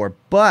that before,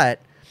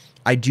 but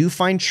I do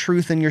find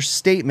truth in your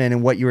statement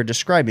and what you were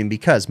describing,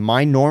 because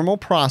my normal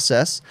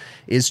process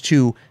is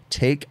to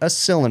take a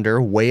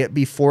cylinder, weigh it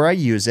before I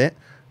use it,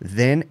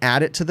 then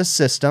add it to the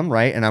system,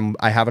 right? And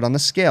I have it on the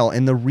scale.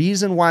 And the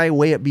reason why I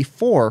weigh it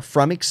before,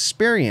 from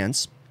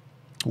experience,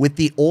 with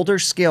the older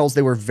scales,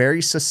 they were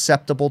very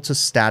susceptible to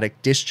static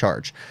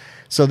discharge.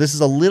 So this is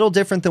a little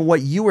different than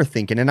what you were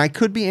thinking, and I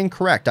could be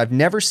incorrect. I've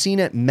never seen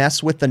it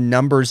mess with the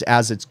numbers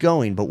as it's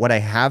going, but what I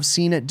have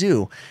seen it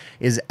do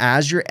is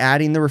as you're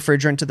adding the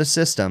refrigerant to the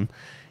system,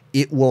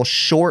 it will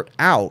short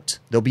out.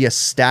 There'll be a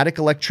static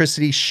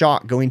electricity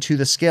shock going to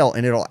the scale,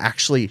 and it'll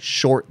actually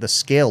short the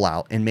scale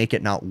out and make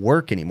it not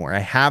work anymore. I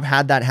have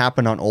had that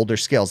happen on older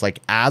scales. Like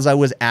as I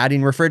was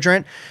adding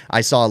refrigerant, I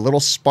saw a little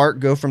spark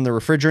go from the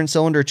refrigerant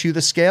cylinder to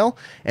the scale,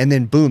 and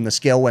then boom, the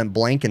scale went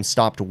blank and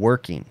stopped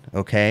working.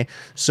 Okay.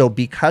 So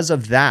because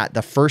of that,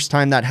 the first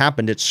time that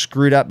happened, it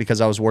screwed up because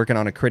I was working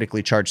on a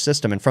critically charged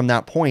system. And from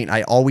that point,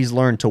 I always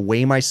learned to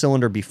weigh my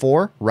cylinder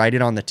before, write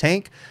it on the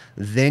tank,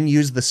 then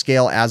use the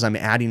scale as I'm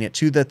adding it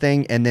to the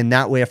thing. And then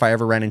that way, if I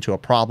ever ran into a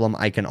problem,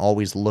 I can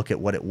always look at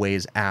what it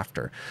weighs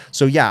after.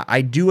 So yeah,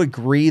 I do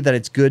agree that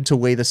it's good to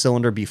weigh the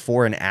cylinder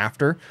before and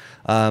after.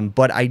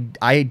 But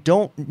I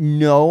don't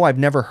know. I've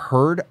never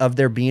heard of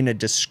there being a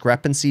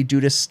discrepancy due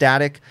to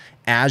static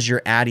as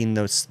you're adding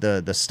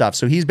the stuff.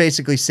 So he's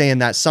basically saying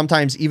that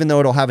sometimes, even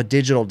though it'll have a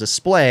digital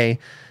display,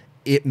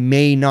 it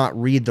may not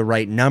read the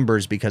right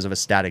numbers because of a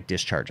static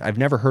discharge. I've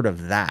never heard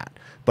of that,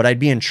 but I'd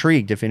be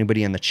intrigued if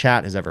anybody in the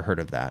chat has ever heard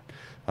of that.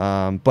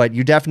 But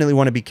you definitely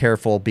want to be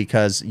careful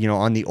because, you know,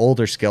 on the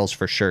older scales,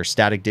 for sure,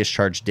 static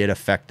discharge did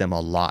affect them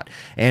a lot.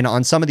 And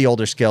on some of the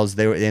older scales,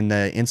 they were in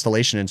the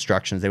installation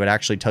instructions, they would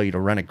actually tell you to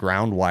run a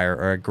ground wire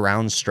or a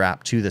ground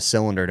strap to the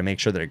cylinder to make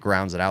sure that it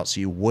grounds it out so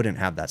you wouldn't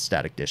have that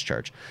static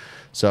discharge.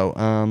 So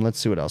let's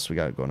see what else we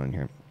got going on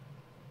here.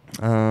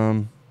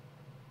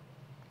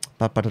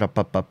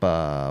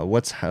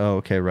 What's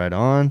okay, right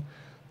on.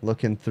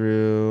 Looking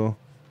through.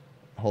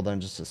 Hold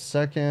on just a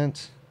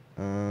second.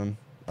 Oh,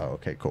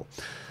 okay, cool.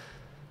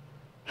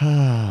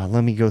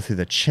 Let me go through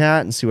the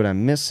chat and see what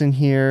I'm missing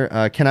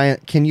here.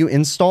 Can you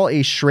install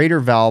a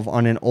Schrader valve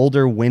on an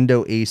older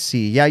window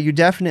AC? Yeah, you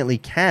definitely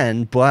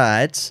can,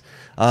 but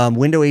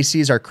window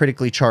ACs are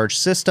critically charged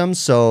systems,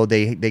 so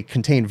they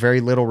contain very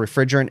little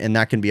refrigerant, and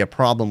that can be a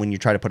problem when you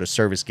try to put a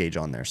service gauge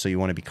on there. So you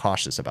want to be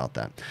cautious about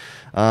that.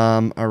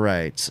 All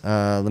right,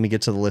 let me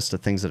get to the list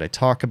of things that I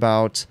talk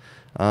about.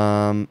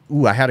 I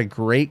had a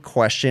great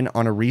question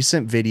on a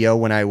recent video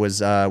when I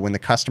was when the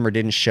customer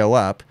didn't show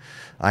up.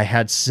 I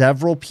had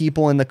several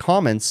people in the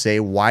comments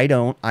say, why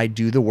don't I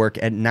do the work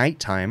at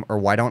nighttime, or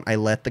why don't I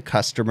let the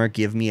customer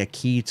give me a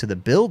key to the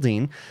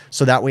building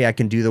so that way I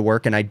can do the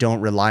work and I don't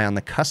rely on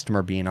the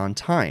customer being on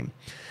time?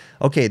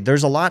 Okay,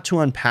 there's a lot to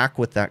unpack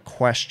with that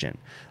question.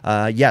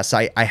 Yes,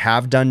 I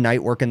have done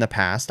night work in the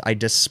past. I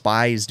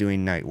despise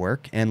doing night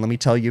work, and let me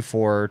tell you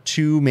for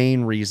two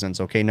main reasons.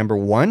 Okay, number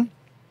one,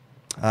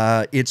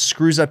 it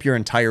screws up your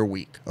entire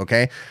week.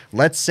 Okay,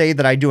 let's say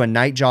that I do a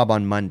night job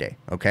on Monday.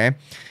 Okay,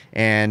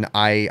 and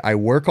I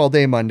work all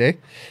day Monday,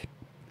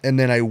 and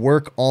then I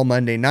work all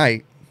Monday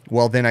night.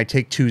 Well, then I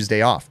take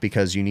Tuesday off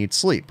because you need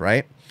sleep,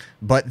 right?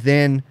 But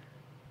then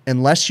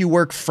unless you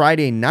work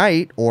Friday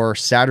night or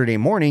Saturday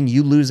morning,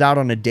 you lose out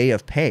on a day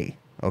of pay.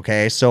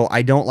 Okay, so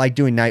I don't like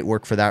doing night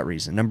work for that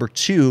reason. Number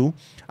two,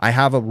 I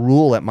have a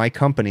rule at my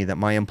company that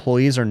my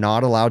employees are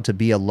not allowed to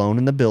be alone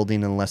in the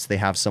building unless they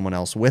have someone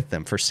else with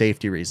them for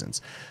safety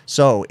reasons.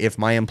 So if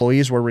my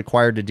employees were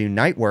required to do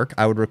night work,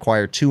 I would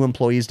require 2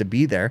 employees to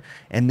be there,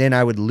 and then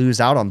I would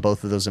lose out on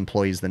both of those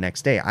employees the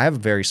next day. I have a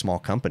very small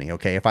company,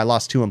 okay? If I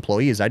lost 2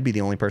 employees, I'd be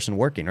the only person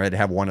working, or I'd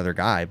have one other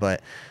guy,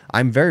 but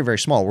I'm very, very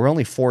small. We're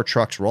only 4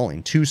 trucks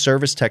rolling, 2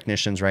 service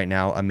technicians right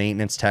now, a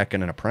maintenance tech,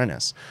 and an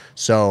apprentice.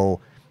 So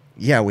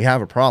yeah, we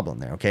have a problem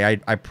there.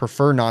 Okay. I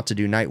prefer not to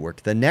do night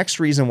work. The next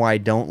reason why I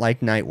don't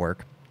like night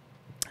work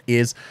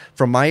is,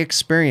 from my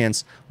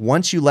experience,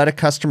 once you let a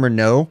customer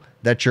know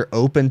that you're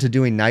open to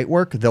doing night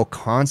work, they'll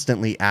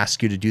constantly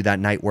ask you to do that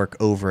night work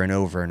over and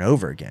over and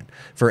over again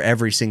for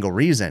every single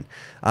reason.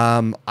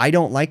 I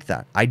don't like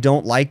that. I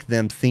don't like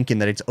them thinking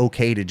that it's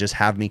okay to just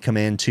have me come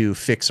in to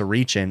fix a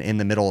reach-in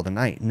the middle of the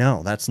night.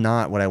 No, that's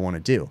not what I want to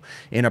do.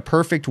 In a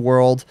perfect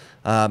world,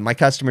 my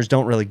customers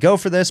don't really go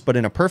for this, but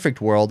in a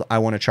perfect world, I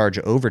want to charge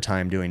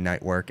overtime doing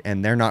night work,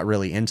 and they're not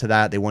really into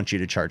that. They want you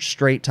to charge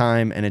straight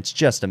time, and it's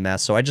just a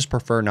mess. So I just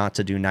prefer not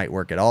to do night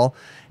work at all,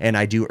 and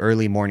I do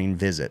early morning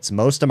visits.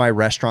 Most of my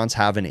restaurants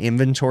have an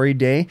inventory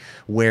day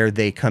where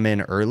they come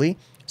in early.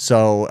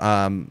 So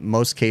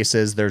most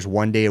cases, there's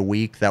one day a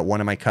week that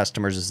one of my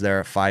customers is there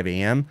at 5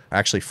 a.m.,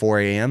 actually 4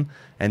 a.m.,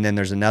 and then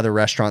there's another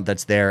restaurant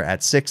that's there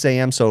at 6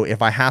 a.m. So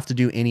if I have to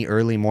do any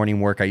early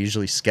morning work, I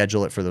usually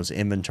schedule it for those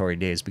inventory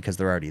days because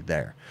they're already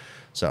there.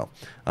 So,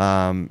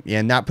 and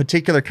that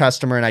particular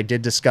customer, and I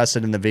did discuss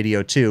it in the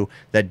video too,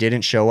 that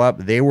didn't show up,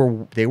 they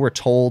were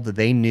told,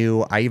 they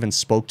knew. I even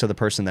spoke to the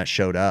person that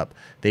showed up.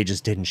 They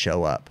just didn't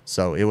show up.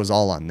 So it was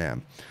all on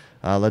them.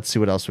 Let's see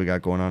what else we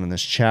got going on in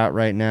this chat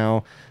right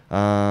now.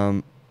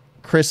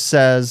 Chris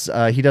says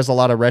he does a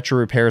lot of retro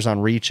repairs on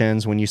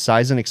reach-ins. When you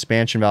size an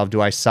expansion valve,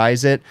 do I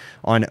size it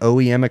on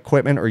OEM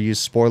equipment or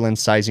use Sporlan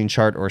sizing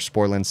chart or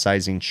Sporlan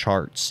sizing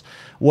charts?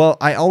 Well,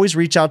 I always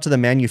reach out to the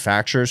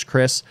manufacturers,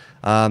 Chris.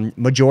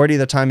 Majority of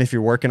the time, if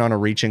you're working on a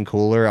reach-in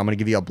cooler, I'm going to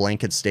give you a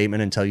blanket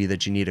statement and tell you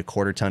that you need a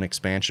 1/4 ton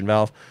expansion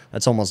valve.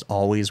 That's almost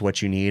always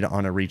what you need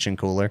on a reach-in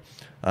cooler.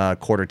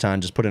 1/4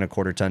 ton, just put in a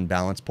 1/4 ton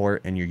balance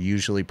port and you're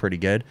usually pretty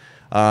good.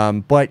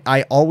 But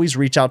I always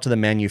reach out to the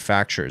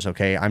manufacturers,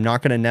 okay? I'm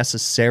not going to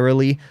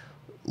necessarily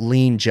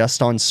lean just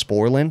on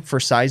Sporlan for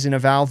sizing a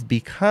valve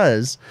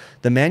because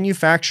the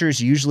manufacturers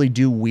usually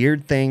do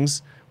weird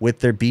things with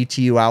their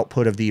BTU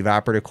output of the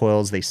evaporator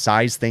coils. They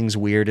size things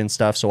weird and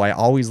stuff. So I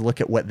always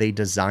look at what they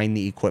design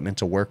the equipment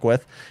to work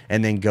with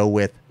and then go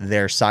with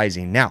their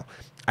sizing. Now,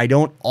 I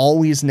don't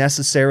always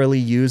necessarily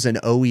use an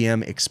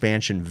OEM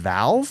expansion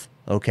valve,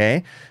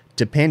 okay?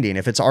 Depending.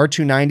 If it's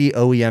R290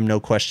 OEM,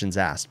 no questions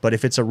asked. But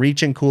if it's a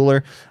reach-in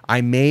cooler,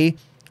 I may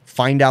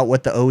find out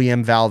what the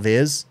OEM valve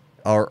is,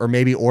 or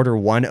maybe order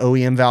one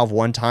OEM valve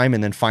one time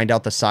and then find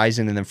out the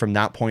sizing, and then from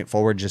that point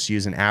forward just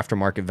use an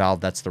aftermarket valve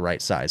that's the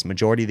right size.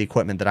 Majority of the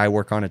equipment that I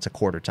work on, it's a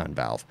 1/4 ton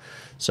valve.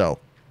 So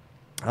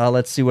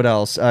let's see what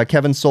else.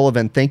 Kevin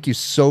Sullivan, thank you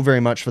so very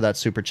much for that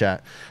super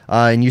chat.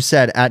 And you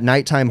said at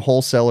nighttime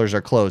wholesalers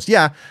are closed.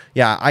 Yeah,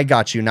 I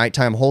got you.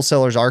 Nighttime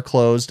wholesalers are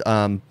closed.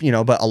 You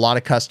know, but a lot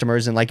of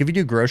customers, and like if you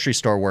do grocery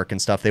store work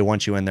and stuff, they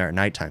want you in there at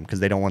nighttime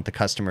because they don't want the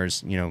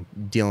customers, you know,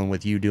 dealing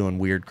with you doing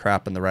weird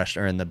crap in the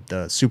restaurant or in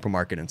the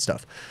supermarket and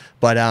stuff.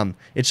 But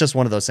it's just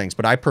one of those things.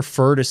 But I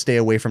prefer to stay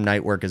away from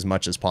night work as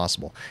much as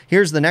possible.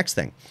 Here's the next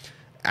thing.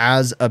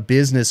 As a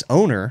business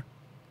owner,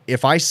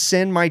 if I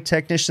send my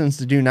technicians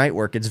to do night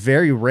work, it's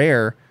very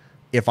rare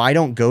if I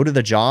don't go to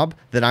the job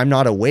that I'm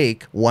not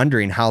awake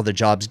wondering how the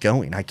job's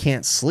going. I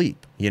can't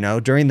sleep. You know,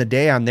 during the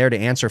day, I'm there to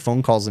answer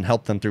phone calls and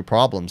help them through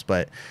problems,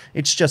 but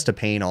it's just a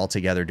pain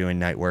altogether doing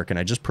night work, and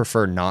I just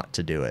prefer not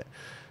to do it.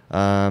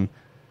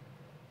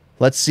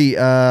 Let's see.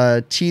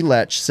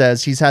 T-Lech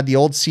says he's had the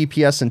old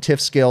CPS and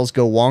TIF scales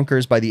go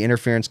wonkers by the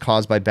interference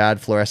caused by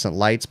bad fluorescent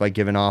lights by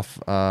giving off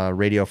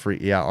radio free,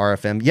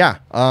 RFM. Yeah,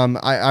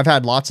 I've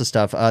had lots of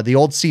stuff. The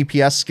old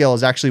CPS scale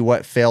is actually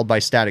what failed by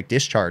static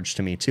discharge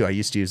to me too. I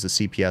used to use the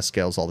CPS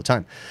scales all the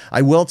time.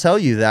 I will tell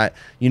you that,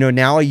 you know,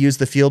 now I use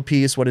the field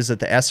piece. What is it?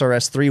 The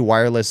SRS3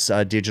 wireless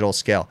digital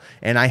scale.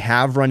 And I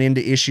have run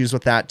into issues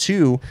with that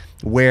too,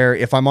 where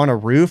if I'm on a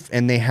roof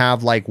and they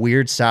have like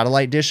weird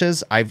satellite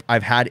dishes,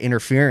 I've had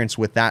interference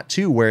with that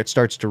too, where it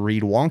starts to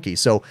read wonky.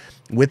 So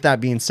with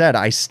that being said,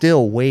 I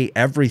still weigh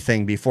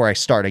everything before I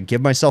start. I give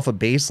myself a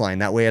baseline.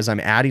 That way, as I'm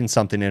adding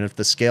something, and if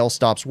the scale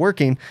stops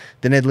working,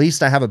 then at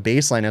least I have a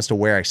baseline as to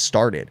where I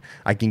started.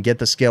 I can get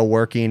the scale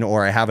working,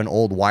 or I have an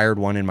old wired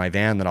one in my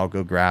van that I'll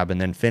go grab and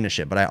then finish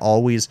it. But I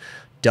always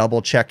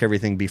double check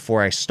everything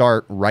before I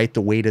start, write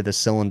the weight of the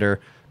cylinder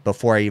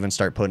before I even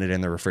start putting it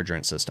in the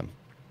refrigerant system.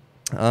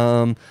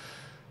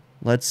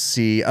 Let's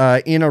see.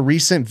 In a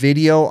recent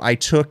video, I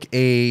took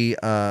a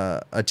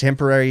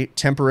temporary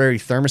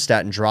thermostat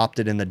and dropped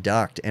it in the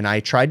duct, and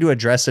I tried to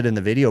address it in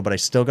the video, but I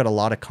still got a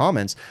lot of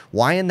comments.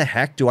 Why in the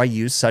heck do I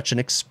use such an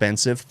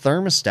expensive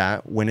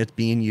thermostat when it's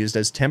being used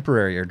as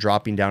temporary or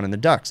dropping down in the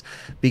ducts?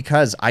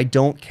 Because I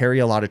don't carry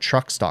a lot of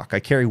truck stock. I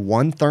carry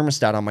one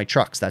thermostat on my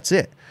trucks. That's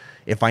it.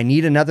 If I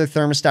need another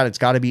thermostat, it's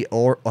got to be,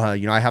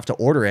 I have to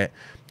order it.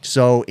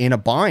 So in a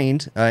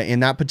bind, in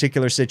that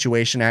particular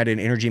situation, I had an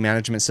energy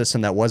management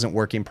system that wasn't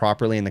working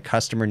properly and the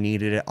customer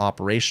needed it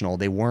operational.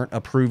 They weren't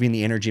approving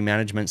the energy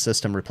management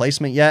system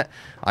replacement yet.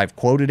 I've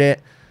quoted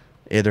it.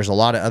 There's a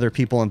lot of other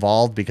people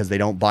involved because they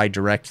don't buy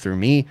direct through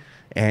me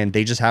and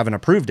they just haven't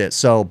approved it.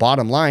 So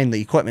bottom line,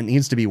 the equipment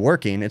needs to be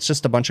working. It's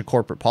just a bunch of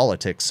corporate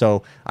politics.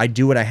 So I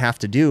do what I have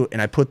to do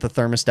and I put the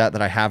thermostat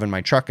that I have in my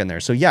truck in there.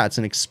 So yeah, it's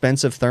an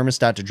expensive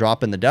thermostat to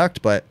drop in the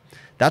duct, but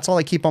that's all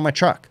I keep on my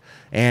truck.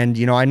 And,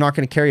 I'm not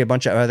going to carry a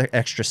bunch of other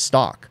extra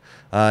stock.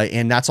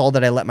 And that's all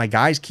that I let my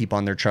guys keep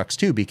on their trucks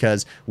too,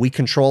 because we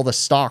control the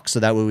stock so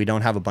that way we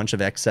don't have a bunch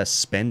of excess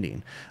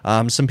spending.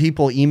 Some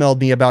people emailed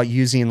me about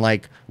using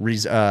like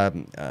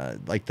the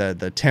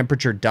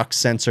temperature duct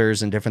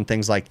sensors and different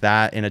things like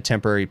that in a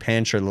temporary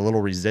pinch, or the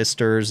little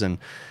resistors. And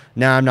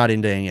now I'm not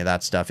into any of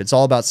that stuff. It's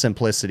all about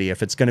simplicity.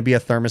 If it's going to be a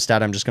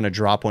thermostat, I'm just going to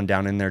drop one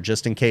down in there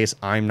just in case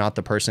I'm not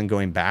the person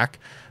going back.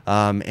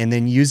 And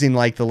then using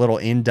like the little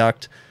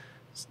induct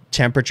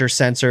temperature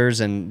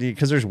sensors, and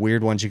because there's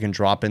weird ones you can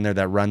drop in there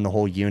that run the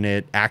whole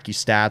unit,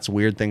 accustats,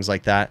 weird things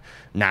like that.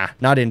 Nah,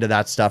 not into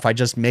that stuff. I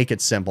just make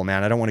it simple,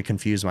 man. I don't want to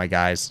confuse my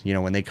guys,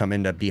 when they come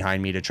into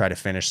behind me to try to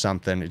finish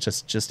something.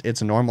 It's just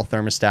it's a normal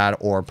thermostat,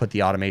 or put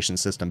the automation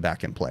system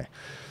back in play.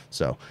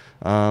 So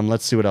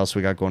let's see what else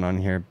we got going on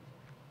here.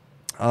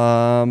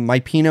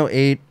 My Pinot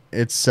 8,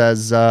 it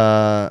says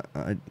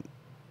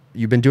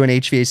you've been doing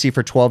HVAC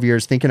for 12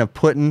 years, thinking of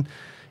putting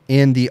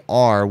in the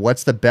R.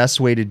 What's the best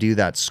way to do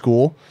that?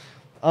 School?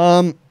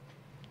 Yeah.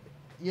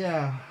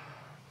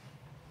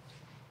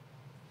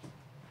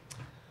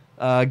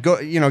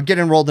 Get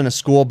enrolled in a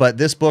school. But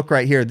this book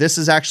right here, this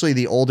is actually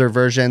the older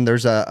version.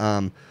 There's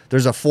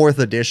a fourth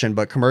edition,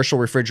 but Commercial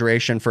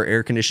Refrigeration for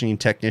Air Conditioning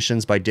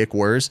Technicians by Dick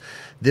Wers.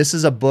 This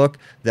is a book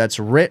that's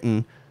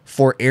written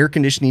for air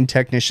conditioning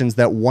technicians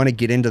that want to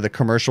get into the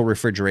commercial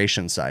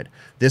refrigeration side.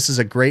 This is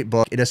a great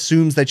book. It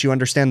assumes that you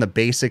understand the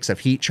basics of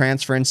heat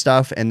transfer and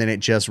stuff, and then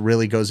it just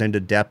really goes into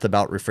depth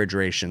about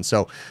refrigeration.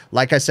 So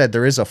like I said,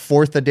 there is a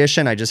fourth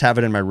edition. I just have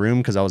it in my room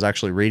because I was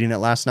actually reading it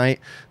last night,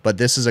 but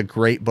this is a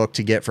great book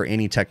to get for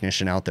any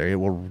technician out there. It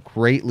will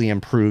greatly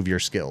improve your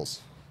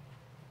skills.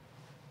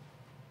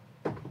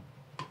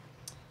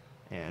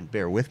 And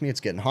bear with me,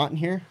 it's getting hot in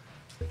here.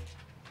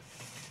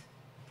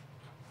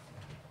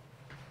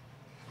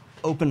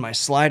 Open my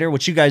slider.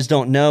 What you guys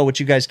don't know, what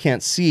you guys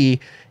can't see,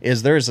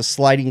 is there's a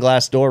sliding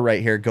glass door right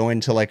here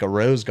going to like a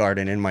rose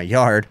garden in my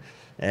yard.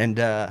 And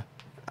I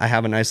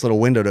have a nice little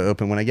window to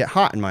open when I get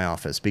hot in my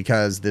office,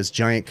 because this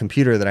giant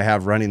computer that I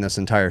have running this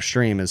entire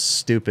stream is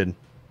stupid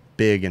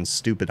big and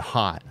stupid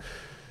hot.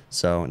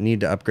 So need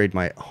to upgrade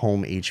my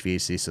home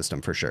HVAC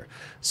system for sure.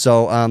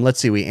 So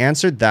let's see. We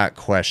answered that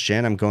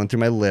question. I'm going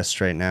through my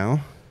list right now.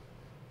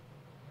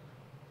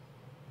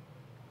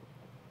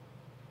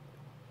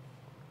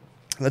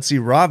 Let's see,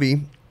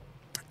 Ravi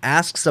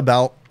asks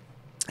about,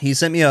 he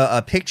sent me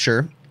a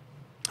picture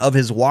of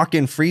his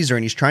walk-in freezer,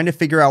 and he's trying to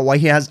figure out why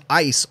he has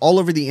ice all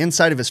over the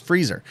inside of his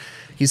freezer.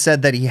 He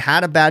said that he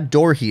had a bad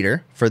door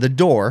heater for the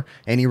door,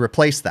 and he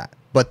replaced that,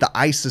 but the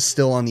ice is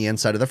still on the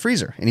inside of the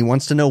freezer, and he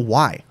wants to know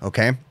why,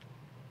 okay?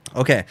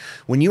 Okay,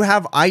 when you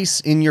have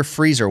ice in your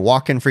freezer,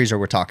 walk-in freezer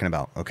we're talking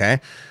about,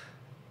 okay?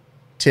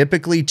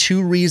 Typically,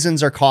 two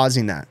reasons are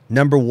causing that.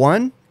 Number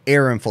one,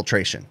 air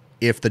infiltration.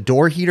 If the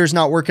door heater's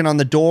not working on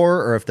the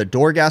door, or if the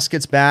door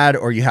gasket's bad,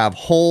 or you have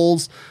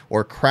holes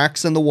or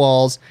cracks in the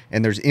walls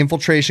and there's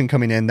infiltration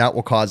coming in, that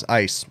will cause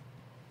ice.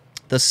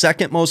 The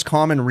second most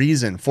common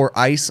reason for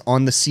ice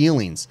on the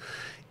ceilings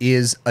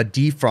is a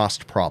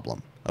defrost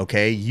problem.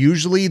 Okay,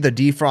 usually the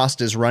defrost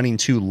is running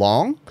too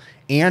long,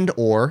 and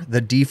or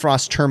the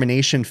defrost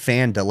termination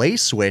fan delay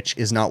switch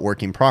is not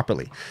working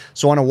properly.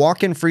 So on a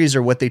walk-in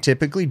freezer, what they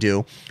typically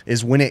do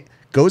is when it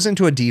goes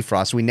into a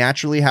defrost, we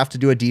naturally have to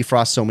do a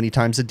defrost so many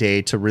times a day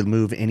to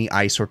remove any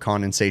ice or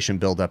condensation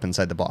buildup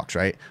inside the box,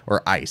 right?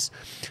 Or ice.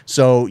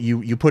 So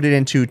you put it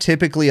into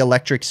typically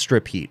electric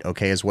strip heat,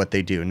 okay, is what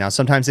they do. Now,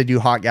 sometimes they do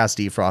hot gas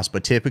defrost,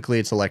 but typically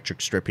it's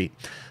electric strip heat.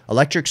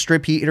 Electric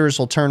strip heaters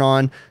will turn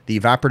on, the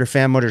evaporator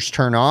fan motors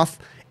turn off,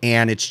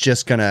 and it's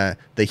just gonna,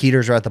 the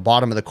heaters are at the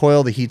bottom of the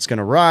coil, the heat's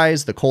gonna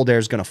rise, the cold air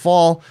is gonna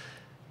fall,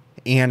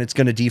 and it's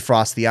going to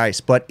defrost the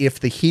ice. But if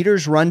the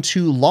heaters run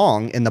too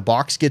long and the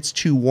box gets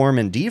too warm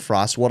and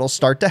defrost, what'll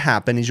start to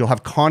happen is you'll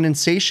have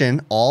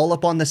condensation all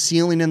up on the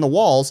ceiling and the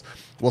walls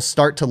will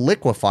start to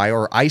liquefy,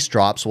 or ice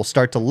drops will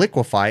start to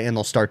liquefy, and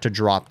they'll start to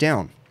drop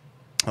down.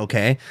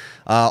 Okay.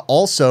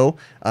 Also,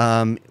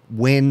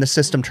 when the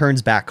system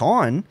turns back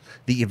on,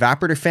 the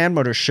evaporator fan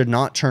motors should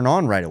not turn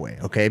on right away.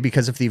 Okay.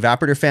 Because if the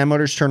evaporator fan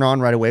motors turn on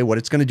right away, what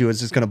it's going to do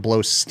is it's going to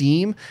blow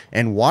steam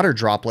and water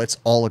droplets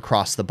all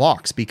across the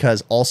box,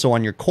 because also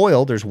on your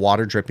coil, there's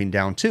water dripping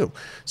down too.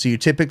 So you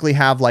typically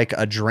have like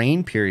a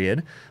drain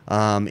period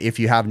if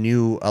you have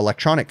new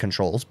electronic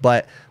controls,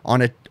 but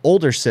on an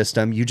older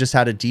system, you just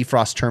had a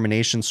defrost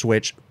termination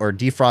switch or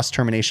defrost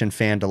termination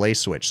fan delay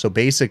switch. So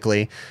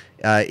basically,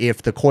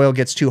 If the coil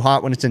gets too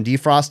hot when it's in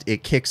defrost,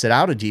 it kicks it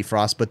out of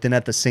defrost. But then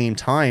at the same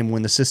time,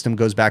 when the system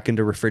goes back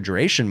into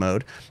refrigeration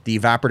mode, the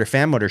evaporator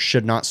fan motor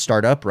should not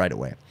start up right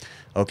away.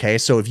 Okay,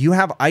 so if you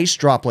have ice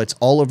droplets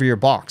all over your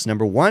box,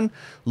 number one,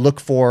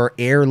 look for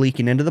air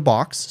leaking into the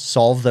box.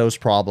 Solve those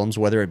problems,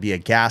 whether it be a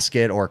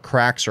gasket or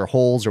cracks or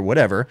holes or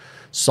whatever.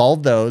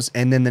 Solve those.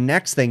 And then the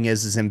next thing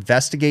is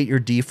investigate your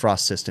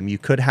defrost system. You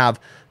could have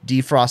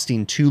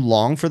defrosting too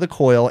long for the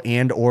coil,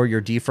 and or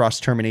your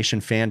defrost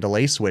termination fan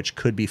delay switch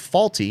could be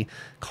faulty,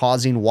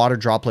 causing water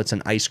droplets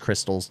and ice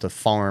crystals to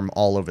farm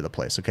all over the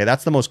place. Okay,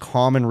 that's the most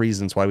common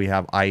reasons why we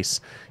have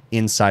ice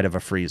inside of a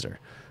freezer.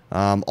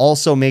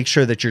 Also, make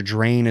sure that your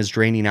drain is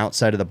draining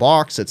outside of the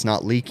box. It's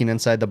not leaking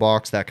inside the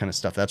box, that kind of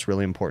stuff. That's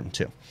really important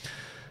too.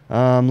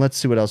 Let's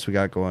see what else we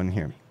got going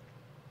here.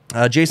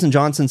 Jason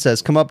Johnson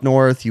says, come up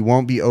north. You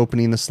won't be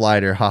opening the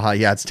slider. Haha.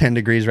 Yeah, it's 10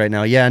 degrees right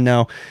now. Yeah,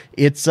 no,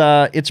 it's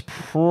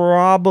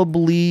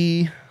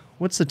probably,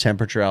 what's the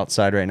temperature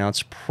outside right now?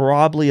 It's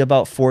probably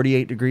about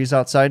 48 degrees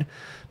outside,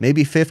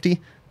 maybe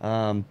 50.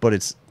 But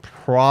it's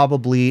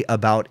probably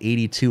about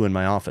 82 in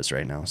my office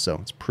right now. So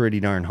it's pretty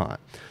darn hot.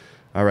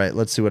 All right,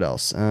 let's see what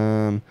else.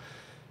 Let's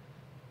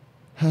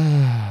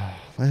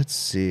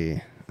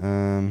see.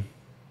 All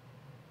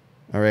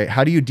right,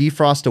 how do you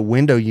defrost a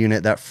window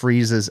unit that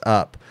freezes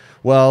up?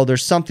 Well,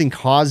 there's something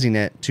causing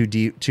it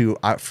to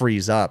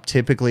freeze up.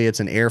 Typically, it's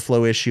an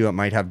airflow issue. It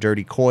might have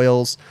dirty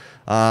coils.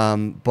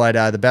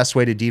 But the best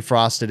way to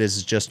defrost it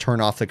is just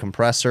turn off the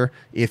compressor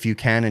if you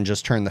can, and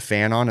just turn the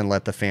fan on and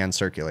let the fan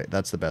circulate.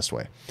 That's the best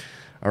way.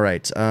 All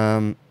right.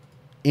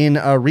 In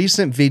a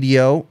recent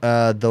video,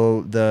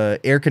 the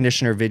air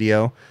conditioner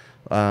video,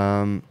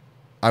 I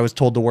was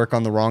told to work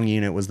on the wrong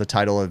unit was the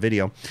title of the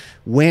video.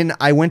 When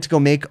I went to go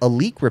make a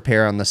leak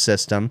repair on the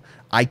system,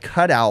 I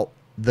cut out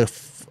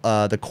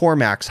the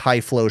Cormax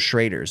high flow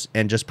Schraders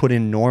and just put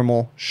in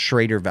normal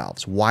Schrader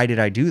valves. Why did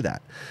I do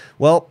that?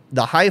 Well,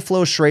 the high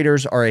flow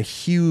Schraders are a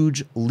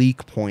huge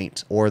leak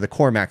point, or the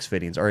Cormax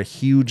fittings are a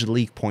huge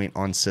leak point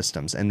on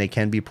systems, and they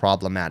can be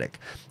problematic.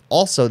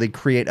 Also, they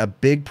create a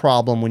big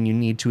problem when you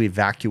need to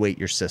evacuate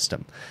your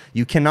system.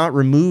 You cannot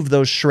remove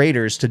those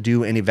Schraders to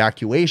do an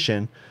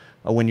evacuation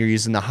when you're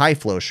using the high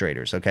flow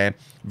Schraders, okay?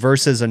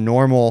 Versus a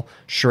normal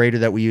Schrader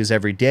that we use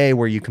every day,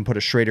 where you can put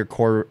a Schrader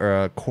core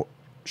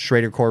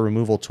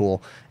removal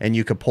tool and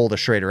you could pull the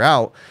Schrader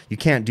out. You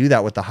can't do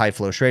that with the high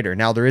flow Schrader.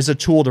 Now, there is a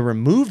tool to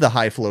remove the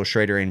high flow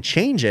Schrader and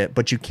change it,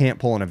 but you can't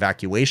pull an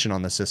evacuation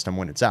on the system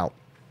when it's out.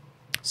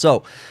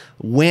 So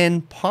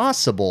when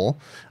possible,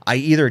 I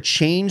either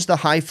change the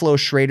high flow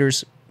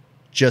Schraders,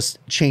 just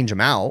change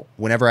them out.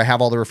 Whenever I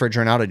have all the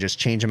refrigerant out, I just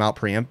change them out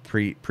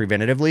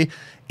preventatively,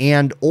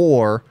 and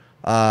or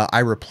I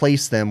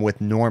replace them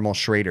with normal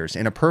Schraders.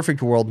 In a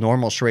perfect world,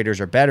 normal Schraders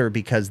are better,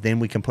 because then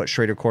we can put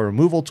Schrader core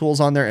removal tools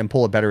on there and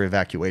pull a better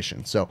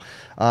evacuation. So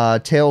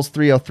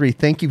Tails303,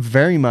 thank you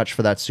very much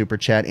for that super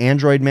chat.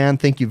 Android Man,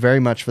 thank you very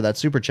much for that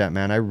super chat,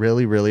 man. I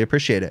really, really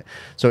appreciate it.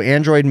 So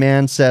Android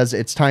Man says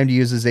it's time to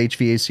use his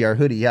HVACR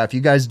hoodie. Yeah, if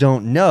you guys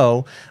don't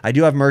know, I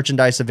do have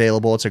merchandise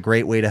available. It's a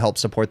great way to help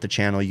support the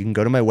channel. You can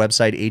go to my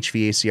website,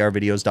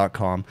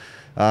 hvacrvideos.com.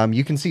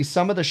 You can see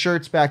some of the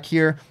shirts back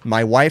here.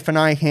 My wife and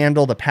I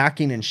handle the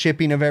packing and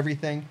shipping of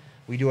everything.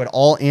 We do it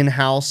all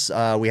in-house.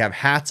 We have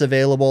hats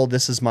available.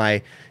 This is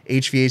my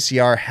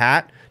HVACR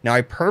hat. Now,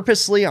 I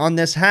purposely on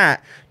this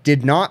hat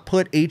did not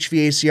put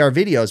HVACR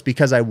videos,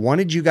 because I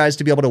wanted you guys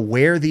to be able to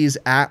wear these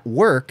at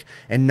work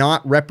and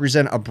not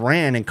represent a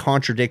brand and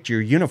contradict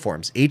your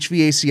uniforms.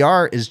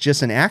 HVACR is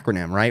just an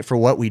acronym, right, for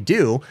what we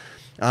do.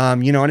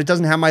 You know, and it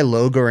doesn't have my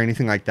logo or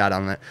anything like that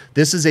on it.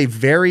 This is a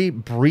very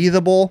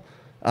breathable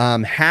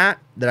hat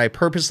that I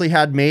purposely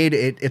had made.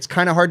 It's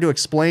kind of hard to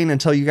explain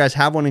until you guys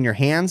have one in your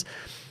hands.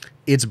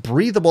 It's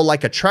breathable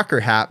like a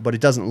trucker hat, but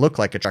it doesn't look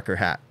like a trucker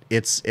hat.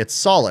 It's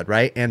solid,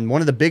 right? And one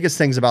of the biggest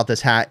things about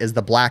this hat is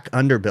the black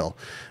underbill.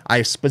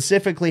 I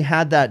specifically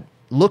had that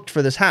looked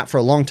for this hat for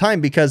a long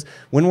time, because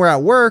when we're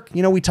at work,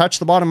 you know, we touch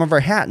the bottom of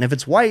our hat, and if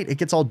it's white, it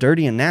gets all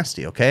dirty and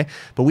nasty, okay?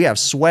 But we have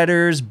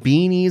sweaters,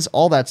 beanies,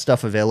 all that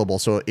stuff available.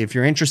 So if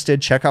you're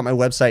interested, check out my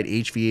website,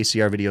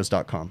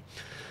 hvacrvideos.com.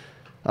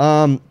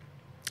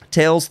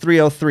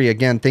 Tails303,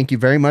 again, thank you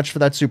very much for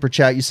that super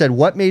chat. You said,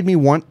 what made me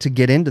want to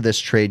get into this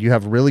trade? You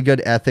have really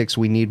good ethics.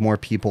 We need more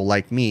people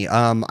like me.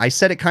 I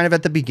said it kind of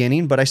at the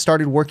beginning, but I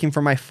started working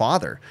for my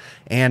father,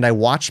 and I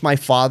watched my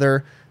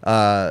father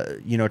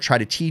you know, try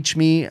to teach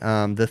me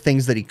the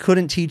things that he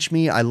couldn't teach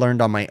me. I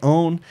learned on my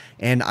own,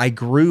 and I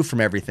grew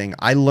from everything.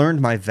 I learned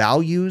my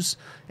values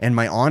and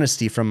my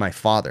honesty from my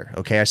father.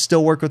 Okay, I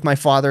still work with my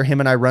father. Him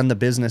and I run the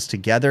business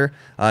together.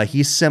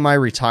 He's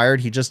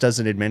semi-retired. He just does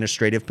an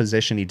administrative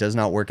position. He does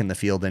not work in the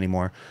field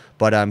anymore.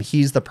 But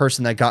he's the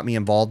person that got me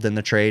involved in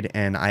the trade,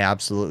 and I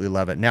absolutely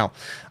love it. Now,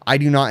 I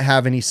do not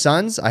have any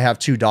sons. I have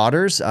 2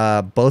 daughters.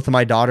 Both of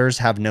my daughters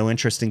have no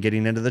interest in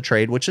getting into the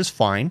trade, which is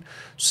fine.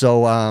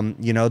 So,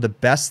 you know, know, the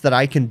best that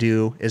I can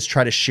do is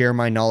try to share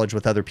my knowledge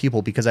with other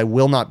people, because I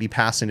will not be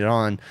passing it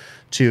on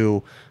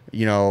to,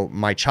 you know,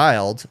 my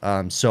child.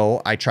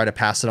 So I try to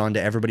pass it on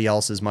to everybody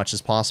else as much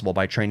as possible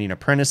by training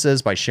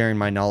apprentices, by sharing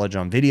my knowledge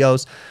on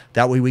videos.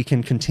 That way we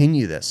can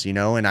continue this, you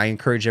know, and I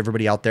encourage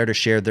everybody out there to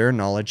share their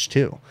knowledge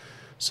too.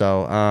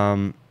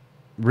 So,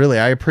 really,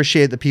 I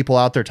appreciate the people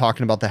out there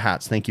talking about the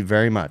hats. Thank you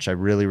very much. I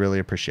really, really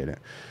appreciate it.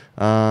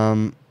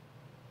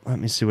 Let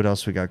me see what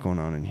else we got going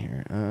on in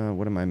here.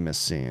 What am I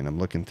missing? I'm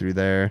looking through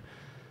there.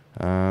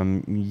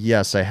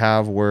 Yes, I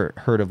have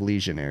heard of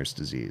Legionnaire's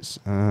disease.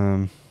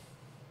 All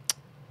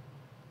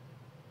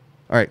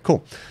right,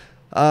 cool.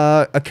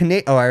 Oh, I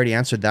already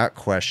answered that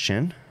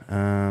question. We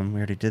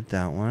already did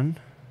that one.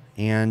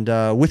 And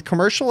with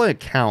commercial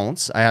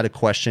accounts, I had a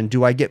question.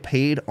 Do I get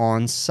paid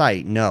on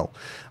site? No.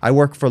 I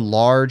work for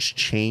large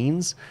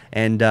chains,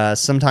 and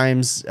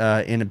sometimes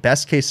in a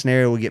best case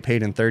scenario, we get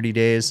paid in 30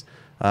 days.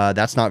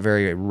 That's not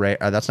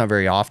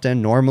very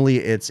often. Normally,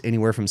 it's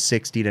anywhere from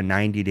 60 to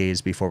 90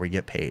 days before we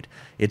get paid.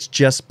 It's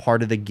just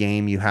part of the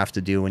game you have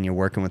to do when you're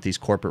working with these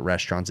corporate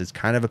restaurants. It's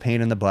kind of a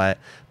pain in the butt,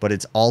 but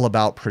it's all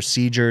about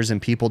procedures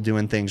and people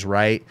doing things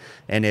right.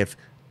 And if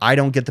I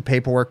don't get the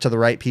paperwork to the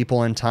right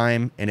people in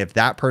time, and if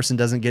that person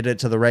doesn't get it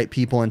to the right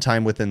people in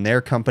time within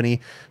their company,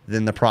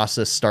 then the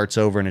process starts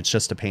over and it's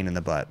just a pain in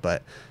the butt.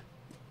 But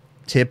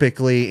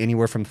typically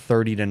anywhere from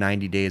 30 to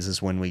 90 days is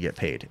when we get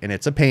paid, and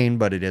it's a pain,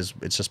 but it's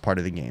just part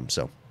of the game.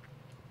 So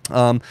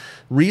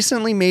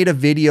recently made a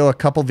video a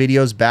couple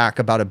videos back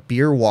about a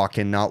beer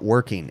walk-in not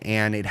working,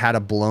 and it had a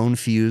blown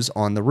fuse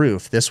on the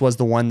roof. This was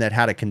the one that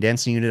had a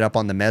condensing unit up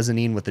on the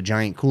mezzanine with the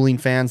giant cooling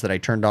fans that I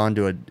turned on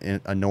to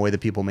annoy the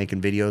people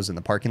making videos in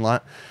the parking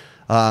lot.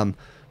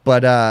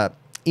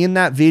 In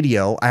that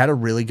video, I had a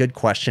really good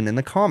question in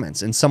the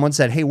comments, and someone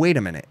said, hey, wait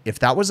a minute. If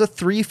that was a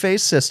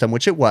three-phase system,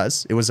 which it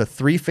was a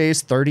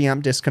three-phase 30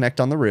 amp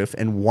disconnect on the roof,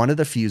 and one of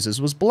the fuses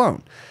was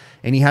blown.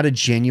 And he had a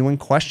genuine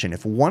question.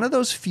 If one of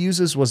those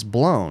fuses was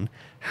blown,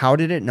 how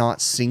did it not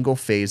single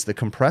phase the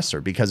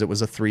compressor? Because it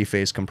was a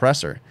three-phase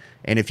compressor.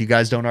 And if you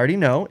guys don't already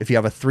know, if you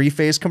have a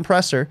three-phase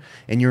compressor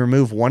and you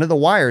remove one of the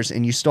wires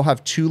and you still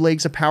have two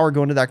legs of power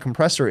going to that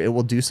compressor, it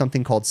will do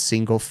something called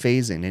single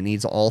phasing. It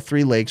needs all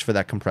three legs for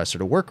that compressor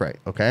to work right,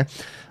 okay?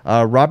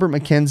 Robert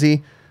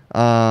McKenzie,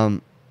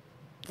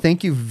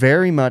 thank you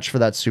very much for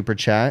that super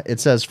chat. It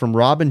says, from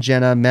Rob and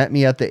Jenna, met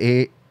me at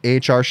the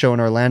AHR show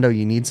in Orlando.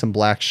 You need some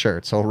black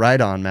shirts. Oh,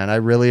 right on, man. I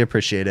really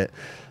appreciate it.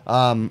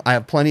 I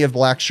have plenty of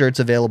black shirts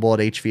available at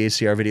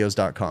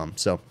hvacrvideos.com.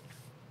 So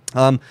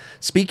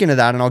speaking of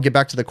that, and I'll get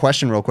back to the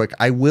question real quick,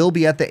 I will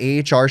be at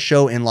the AHR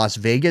show in Las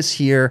Vegas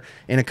here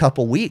in a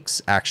couple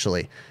weeks,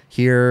 actually.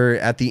 Here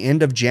at the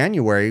end of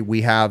January,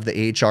 we have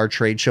the AHR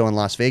trade show in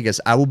Las Vegas.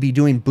 I will be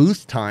doing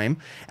booth time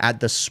at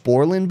the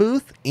Sporlin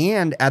booth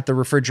and at the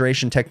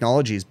Refrigeration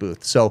Technologies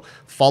booth. So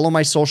follow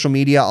my social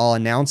media. I'll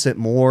announce it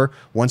more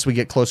once we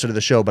get closer to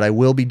the show, but I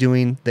will be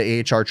doing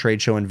the AHR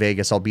trade show in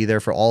Vegas. I'll be there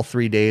for all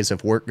 3 days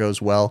if work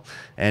goes well,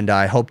 and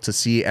I hope to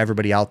see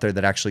everybody out there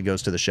that actually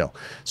goes to the show.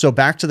 So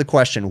back to the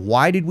question,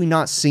 why did we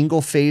not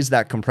single phase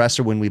that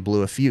compressor when we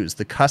blew a fuse?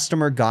 The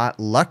customer got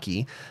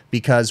lucky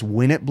because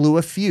when it blew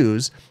a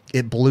fuse,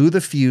 it blew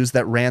the fuse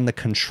that ran the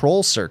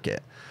control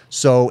circuit.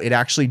 So it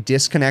actually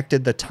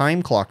disconnected the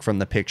time clock from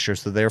the picture,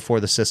 so therefore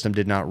the system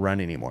did not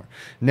run anymore.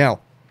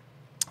 Now,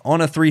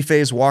 on a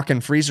three-phase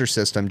walk-in freezer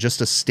system,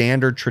 just a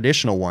standard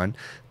traditional one,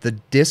 the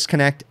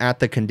disconnect at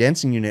the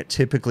condensing unit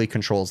typically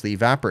controls the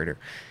evaporator.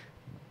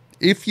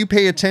 If you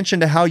pay attention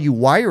to how you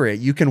wire it,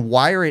 you can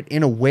wire it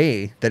in a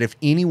way that if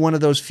any one of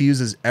those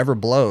fuses ever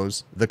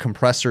blows, the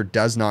compressor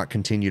does not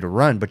continue to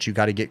run, but you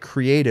got to get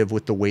creative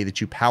with the way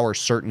that you power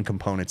certain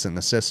components in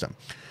the system.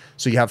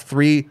 So you have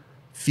 3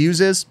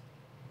 fuses,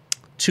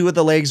 2 of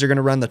the legs are going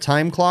to run the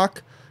time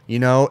clock, you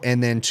know,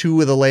 and then 2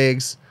 of the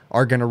legs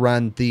are going to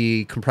run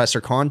the compressor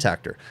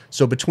contactor.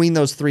 So between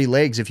those 3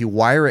 legs, if you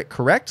wire it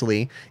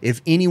correctly, if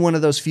any one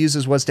of those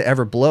fuses was to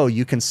ever blow,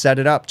 you can set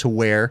it up to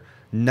where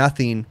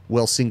nothing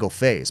will single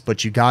phase.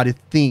 But you got to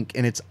think,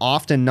 and it's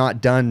often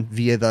not done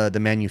via the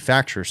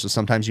manufacturer, so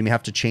sometimes you may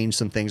have to change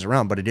some things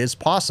around, but it is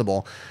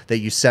possible that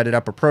you set it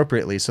up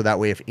appropriately so that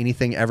way if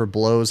anything ever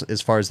blows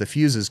as far as the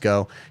fuses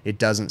go, it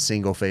doesn't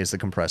single phase the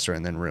compressor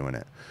and then ruin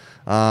it.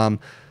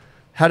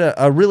 Had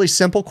a really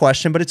simple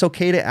question, but it's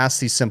okay to ask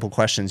these simple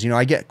questions. You know,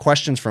 I get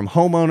questions from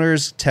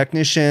homeowners,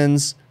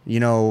 technicians, you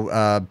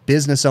know,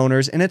 business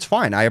owners, and it's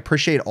fine. I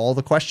appreciate all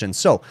the questions.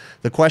 So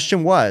the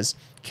question was,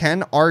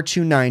 can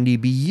R290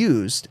 be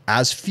used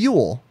as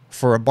fuel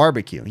for a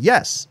barbecue?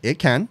 Yes, it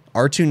can.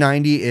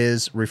 R290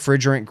 is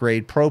refrigerant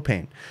grade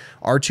propane.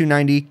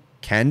 R290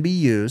 can be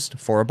used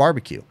for a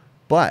barbecue,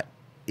 but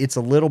it's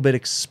a little bit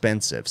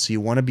expensive, so you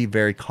want to be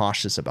very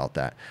cautious about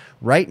that.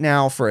 Right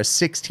now, for a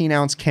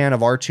 16-ounce can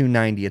of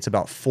R290, it's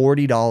about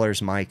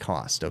 $40 my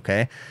cost,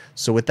 okay?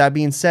 So with that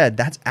being said,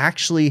 that's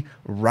actually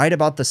right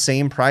about the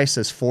same price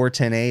as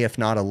 410A, if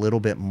not a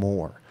little bit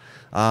more.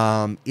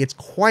 It's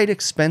quite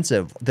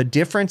expensive. The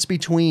difference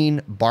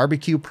between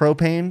barbecue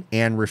propane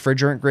and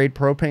refrigerant grade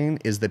propane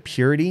is the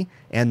purity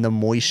and the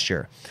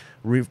moisture.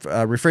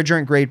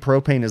 Refrigerant grade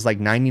propane is like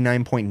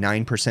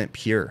 99.9%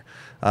 pure.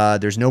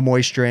 There's no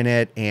moisture in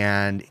it,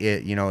 and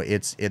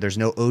there's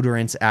no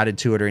odorants added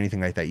to it or anything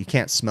like that. You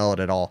can't smell it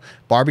at all.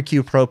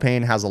 Barbecue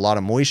propane has a lot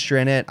of moisture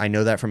in it. I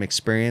know that from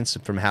experience,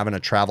 from having a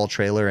travel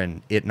trailer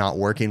and it not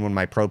working when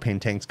my propane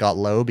tanks got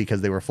low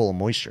because they were full of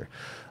moisture.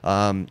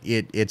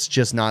 It's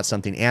just not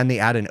something. And they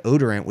add an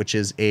odorant, which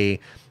is a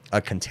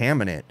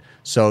contaminant.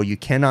 So you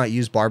cannot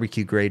use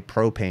barbecue grade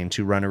propane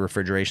to run a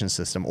refrigeration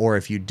system, or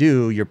if you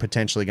do, you're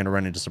potentially going to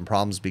run into some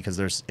problems because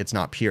it's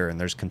not pure and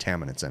there's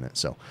contaminants in it.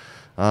 So,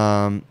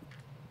 I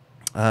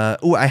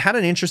had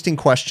an interesting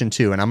question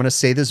too, and I'm going to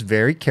say this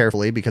very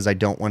carefully because I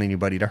don't want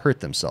anybody to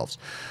hurt themselves.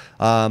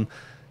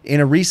 In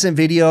a recent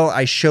video,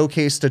 I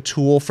showcased a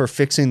tool for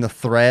fixing the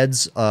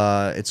threads.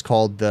 It's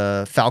called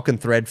the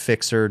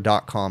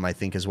falconthreadfixer.com, I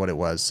think is what it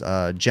was.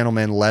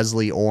 Gentleman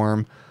Leslie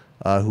Orm,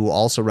 who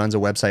also runs a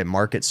website,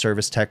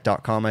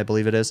 marketservicetech.com, I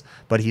believe it is.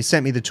 But he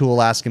sent me the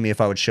tool asking me if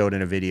I would show it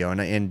in a video.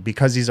 And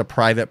because he's a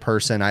private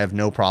person, I have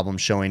no problem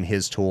showing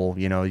his tool.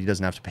 You know, he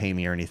doesn't have to pay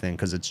me or anything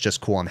because it's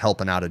just cool. I'm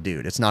helping out a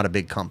dude. It's not a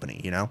big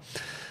company, you know?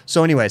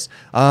 So anyways,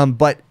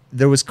 but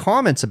there was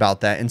comments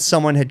about that, and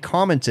someone had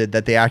commented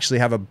that they actually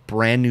have a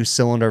brand new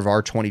cylinder of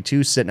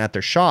R22 sitting at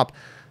their shop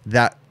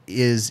that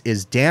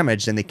is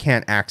damaged and they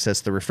can't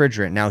access the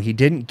refrigerant. Now, he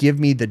didn't give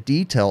me the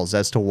details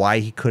as to why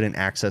he couldn't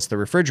access the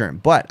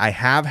refrigerant, but I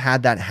have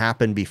had that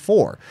happen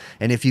before.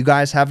 And if you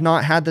guys have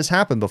not had this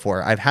happen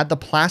before, I've had the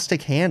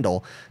plastic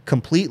handle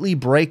completely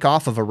break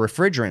off of a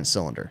refrigerant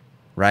cylinder,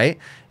 right?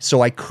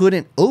 So I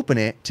couldn't open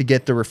it to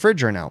get the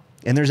refrigerant out.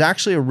 And there's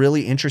actually a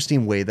really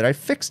interesting way that I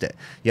fixed it.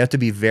 You have to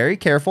be very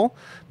careful.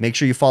 Make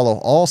sure you follow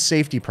all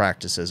safety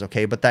practices,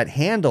 okay? But that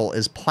handle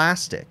is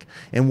plastic.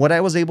 And what I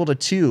was able to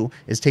do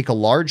is take a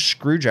large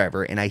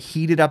screwdriver and I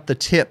heated up the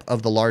tip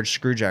of the large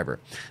screwdriver.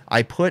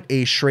 I put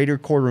a Schrader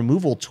core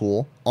removal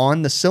tool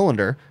on the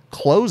cylinder,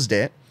 closed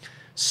it,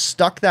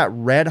 stuck that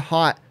red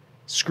hot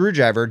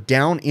screwdriver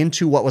down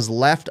into what was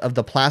left of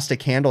the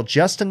plastic handle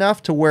just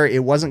enough to where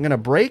it wasn't going to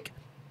break,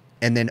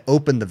 and then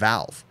opened the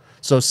valve.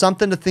 So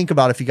something to think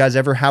about if you guys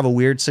ever have a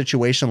weird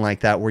situation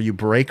like that where you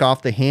break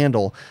off the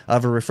handle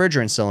of a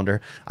refrigerant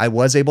cylinder. I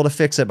was able to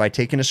fix it by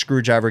taking a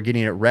screwdriver,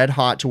 getting it red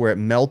hot to where it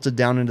melted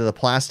down into the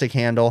plastic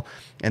handle,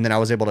 and then I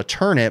was able to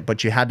turn it,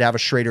 but you had to have a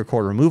Schrader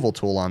core removal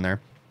tool on there.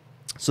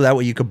 So that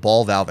way you could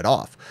ball valve it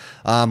off.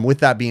 With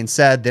that being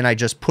said, then I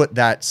just put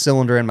that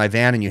cylinder in my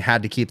van, and you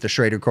had to keep the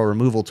Schrader core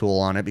removal tool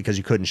on it because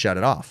you couldn't shut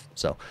it off.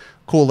 So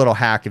cool little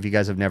hack if you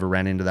guys have never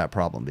ran into that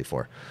problem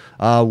before.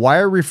 Why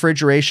are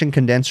refrigeration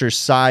condensers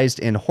sized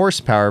in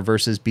horsepower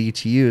versus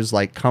BTUs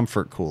like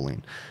comfort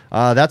cooling?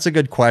 That's a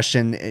good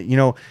question. You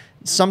know,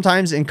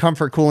 sometimes in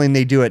comfort cooling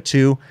they do it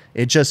too.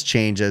 It just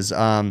changes.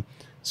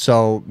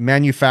 So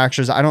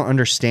manufacturers, I don't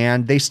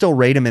understand. They still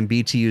rate them in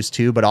BTUs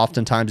too, but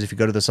oftentimes if you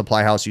go to the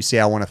supply house, you say,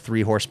 I want a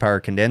 3 horsepower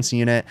condensing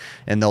unit,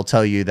 and they'll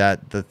tell you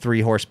that the 3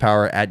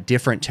 horsepower at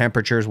different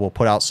temperatures will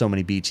put out so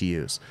many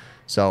BTUs.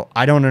 So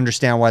I don't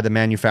understand why the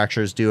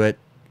manufacturers do it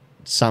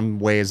some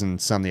ways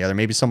and some the other.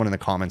 Maybe someone in the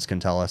comments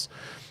can tell us.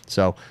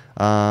 So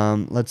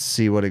let's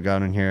see what it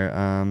got in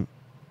here.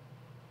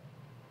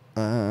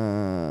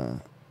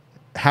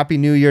 Happy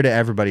New Year to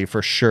everybody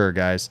for sure,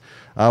 guys.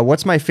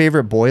 What's my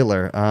favorite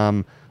boiler?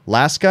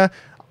 Laska.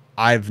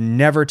 I've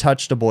never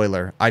touched a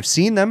boiler. I've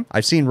seen them.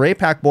 I've seen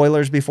Raypak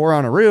boilers before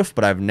on a roof,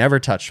 but I've never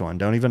touched one.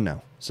 Don't even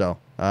know. So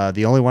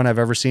the only one I've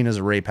ever seen is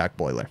a Raypak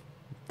boiler.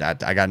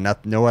 That I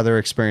got no other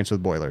experience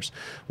with boilers.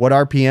 What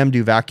RPM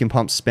do vacuum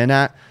pumps spin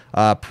at?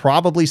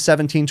 Probably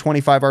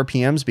 1725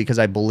 RPMs, because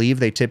I believe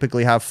they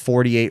typically have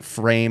 48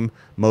 frame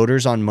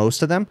motors on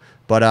most of them.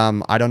 But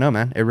I don't know,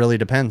 man. It really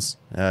depends.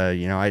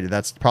 You know,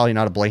 that's probably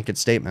not a blanket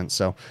statement.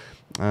 So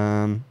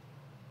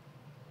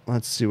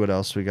let's see what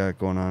else we got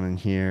going on in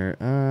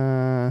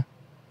here.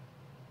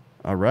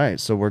 All right,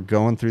 so we're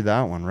going through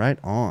that one right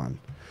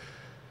on.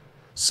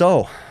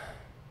 So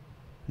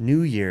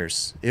New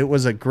Year's. It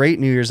was a great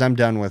New Year's. I'm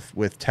done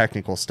with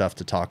technical stuff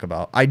to talk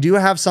about. I do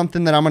have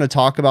something that I'm going to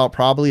talk about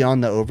probably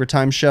on the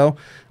overtime show.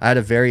 I had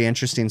a very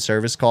interesting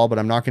service call, but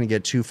I'm not going to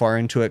get too far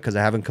into it because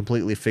I haven't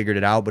completely figured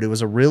it out, but it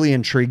was a really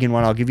intriguing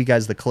one. I'll give you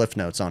guys the cliff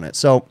notes on it.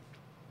 So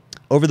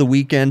over the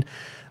weekend,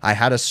 I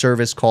had a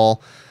service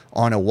call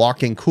on a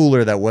walk-in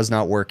cooler that was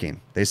not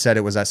working. They said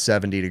it was at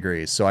 70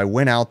 degrees. So I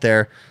went out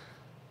there.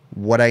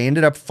 What I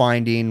ended up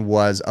finding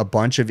was a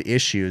bunch of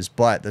issues,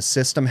 but the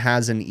system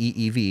has an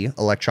EEV,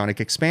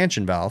 electronic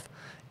expansion valve,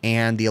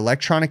 and the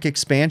electronic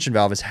expansion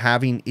valve is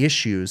having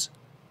issues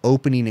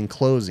opening and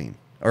closing,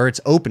 or it's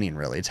opening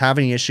really. It's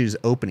having issues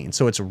opening.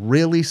 So it's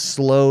really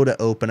slow to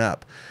open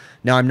up.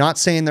 Now, I'm not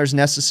saying there's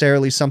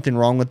necessarily something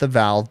wrong with the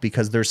valve,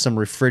 because there's some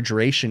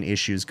refrigeration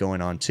issues going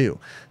on too.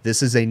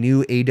 This is a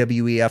new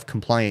AWEF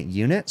compliant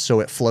unit, so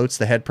it floats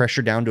the head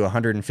pressure down to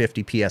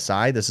 150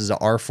 PSI. This is a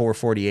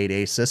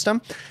R448A system.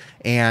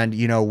 And,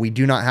 you know, we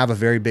do not have a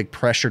very big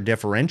pressure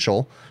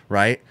differential,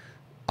 right?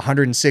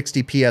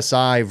 160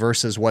 PSI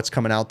versus what's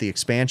coming out the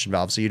expansion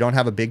valve. So you don't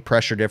have a big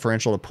pressure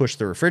differential to push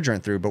the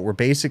refrigerant through, but we're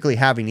basically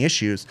having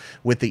issues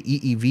with the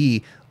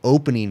EEV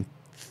opening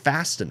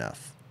fast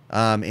enough.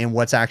 And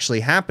what's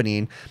actually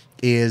happening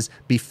is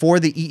before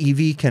the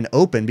EEV can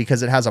open,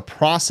 because it has a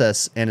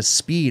process and a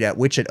speed at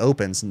which it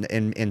opens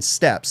in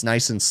steps,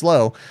 nice and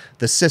slow,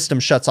 the system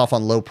shuts off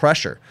on low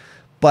pressure.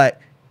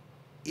 But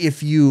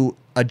if you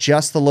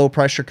adjust the low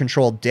pressure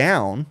control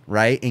down,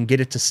 right, and get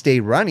it to stay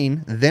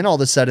running, then all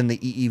of a sudden the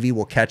EEV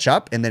will catch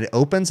up and then it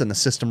opens and the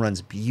system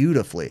runs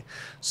beautifully.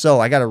 So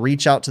I got to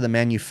reach out to the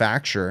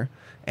manufacturer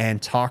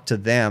and talk to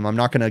them. I'm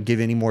not going to give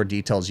any more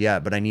details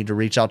yet, but I need to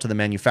reach out to the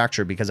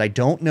manufacturer because I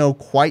don't know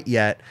quite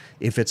yet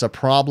if it's a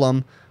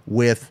problem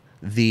with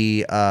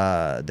the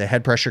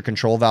head pressure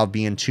control valve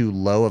being too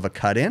low of a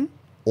cut-in,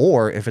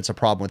 or if it's a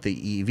problem with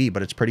the EEV,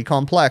 but it's pretty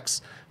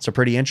complex. It's a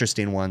pretty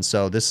interesting one.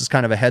 So this is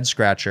kind of a head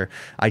scratcher.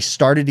 I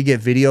started to get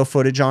video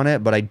footage on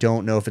it, but I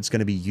don't know if it's going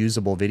to be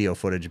usable video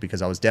footage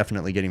because I was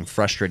definitely getting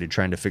frustrated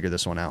trying to figure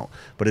this one out.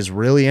 But it's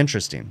really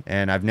interesting,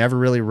 and I've never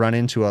really run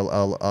into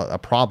a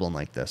problem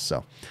like this.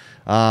 So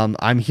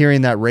I'm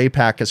hearing that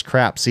Raypak is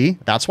crap. See,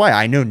 that's why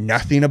I know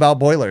nothing about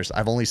boilers.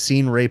 I've only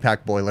seen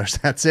Raypak boilers.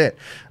 That's it.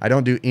 I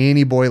don't do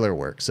any boiler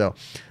work. So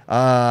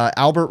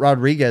Albert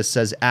Rodriguez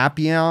says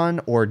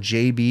Appion or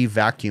JB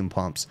vacuum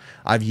pumps.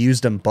 I've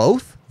used them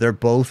both. They're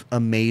both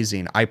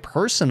amazing. I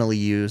personally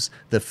use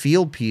the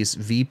Fieldpiece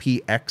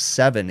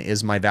VP-X7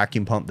 is my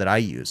vacuum pump that I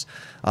use.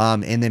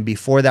 And then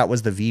before that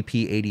was the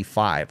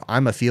VP-85.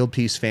 I'm a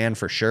Fieldpiece fan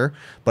for sure.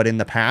 But in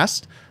the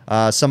past,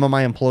 some of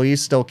my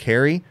employees still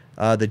carry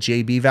the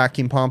JB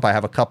vacuum pump. I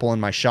have a couple in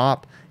my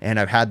shop, and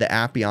I've had the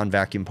Appion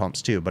vacuum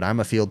pumps too, but I'm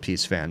a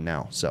Fieldpiece fan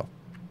now. So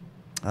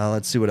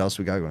let's see what else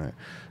we got going on.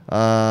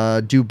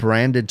 Do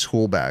branded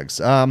tool bags.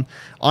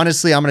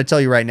 Honestly, I'm going to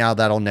tell you right now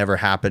that'll never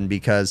happen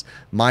because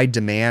my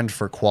demand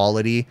for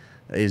quality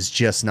is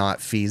just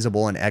not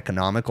feasible and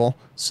economical.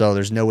 So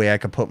there's no way I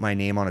could put my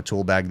name on a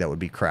tool bag that would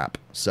be crap.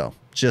 So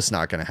just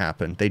not going to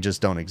happen. They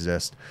just don't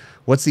exist.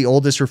 What's the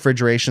oldest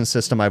refrigeration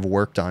system I've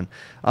worked on?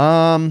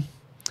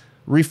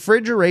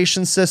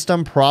 Refrigeration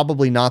system,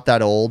 probably not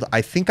that old.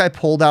 I think I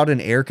pulled out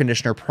an air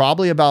conditioner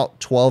probably about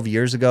 12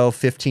 years ago,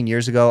 15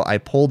 years ago. I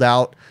pulled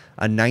out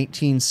a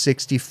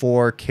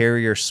 1964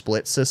 Carrier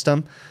split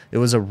system. It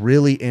was a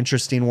really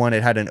interesting one.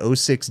 It had an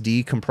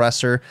O6D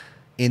compressor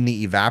in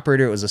the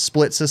evaporator. It was a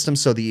split system,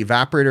 so the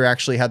evaporator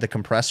actually had the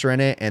compressor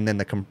in it, and then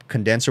the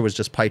condenser was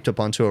just piped up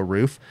onto a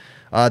roof.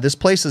 This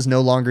place is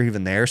no longer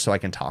even there, so I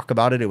can talk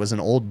about it. It was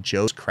an old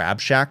Joe's Crab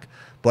Shack,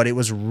 but it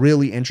was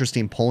really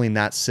interesting pulling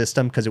that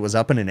system because it was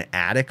up in an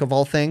attic of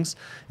all things,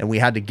 and we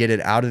had to get it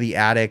out of the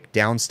attic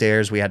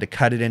downstairs. We had to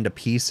cut it into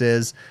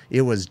pieces.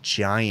 It was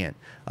giant.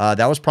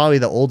 That was probably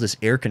the oldest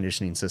air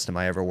conditioning system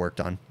I ever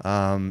worked on.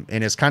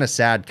 And it's kind of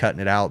sad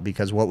cutting it out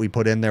because what we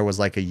put in there was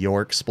like a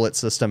York split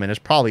system, and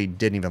it probably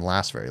didn't even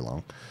last very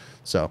long.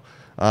 So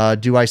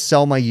do I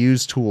sell my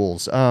used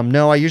tools?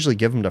 No, I usually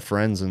give them to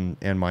friends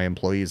and my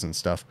employees and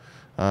stuff.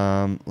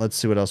 Let's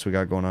see what else we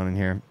got going on in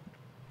here.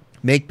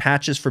 Make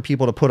patches for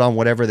people to put on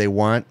whatever they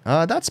want.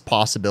 That's a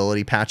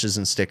possibility, patches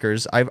and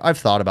stickers. I've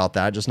thought about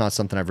that, just not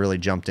something I've really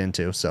jumped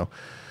into. So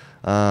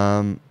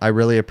I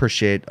really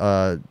appreciate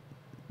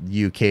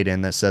you,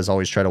 Kaden, that says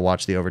always try to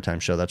watch the Overtime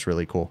Show. That's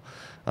really cool.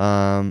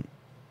 Kevin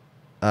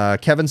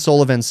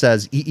Sullivan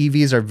says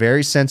EEVs are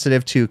very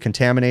sensitive to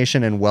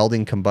contamination and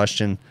welding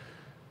combustion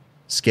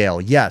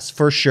scale. Yes,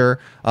 for sure.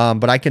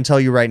 But I can tell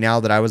you right now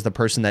that I was the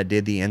person that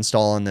did the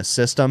install on this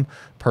system,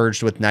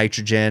 purged with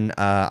nitrogen.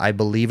 I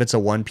believe it's a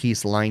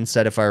one-piece line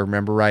set, if I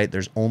remember right.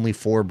 There's only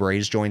 4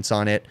 braze joints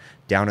on it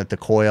down at the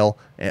coil,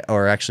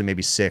 or actually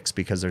maybe 6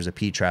 because there's a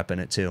P-trap in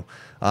it too.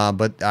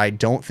 But I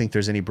don't think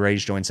there's any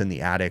braze joints in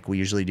the attic. We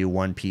usually do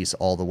one piece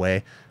all the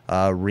way.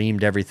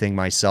 Reamed everything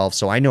myself,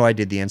 so I know I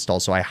did the install.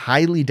 So I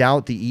highly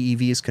doubt the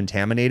EEV is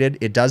contaminated.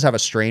 It does have a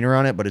strainer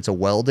on it, but it's a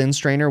weld-in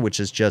strainer, which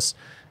is just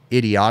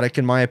idiotic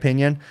in my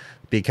opinion,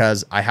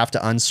 because I have to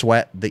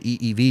unsweat the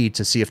EEV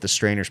to see if the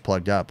strainer's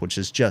plugged up, which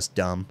is just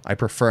dumb. I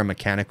prefer a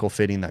mechanical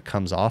fitting that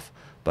comes off,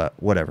 but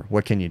whatever.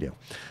 What can you do?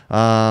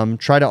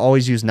 Try to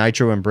always use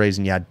nitro and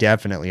brazing. Yeah,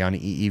 definitely on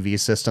EEV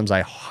systems.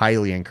 I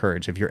highly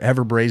encourage, if you're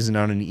ever brazing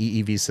on an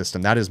EEV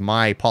system, that is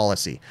my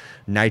policy.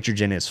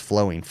 Nitrogen is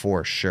flowing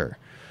for sure.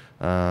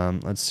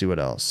 Let's see what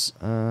else.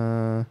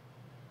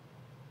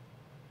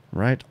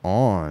 Right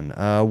on.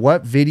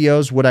 What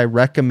videos would I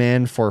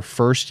recommend for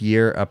first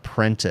year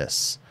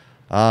apprentice?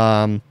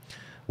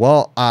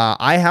 Well,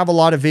 I have a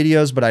lot of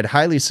videos, but I'd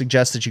highly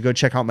suggest that you go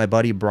check out my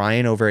buddy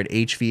Brian over at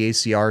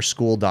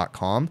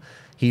hvacrschool.com.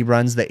 He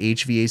runs the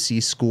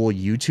HVAC School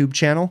YouTube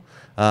channel,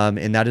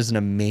 and that is an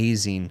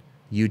amazing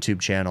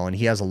YouTube channel, and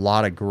he has a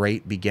lot of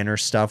great beginner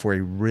stuff where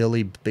he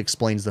really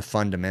explains the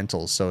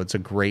fundamentals. So it's a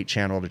great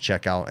channel to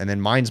check out. And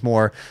then mine's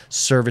more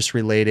service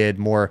related,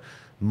 more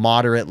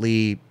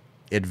moderately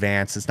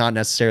advanced. It's not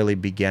necessarily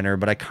beginner,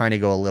 but I kind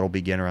of go a little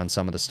beginner on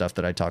some of the stuff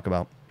that I talk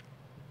about.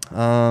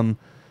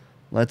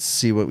 Let's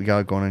see what we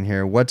got going on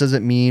here. What does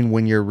it mean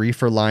when your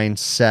reefer line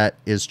set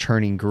is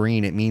turning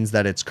green? It means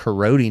that it's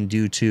corroding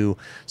due to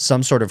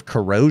some sort of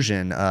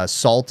corrosion.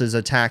 Salt is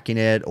attacking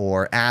it,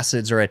 or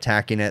acids are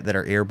attacking it that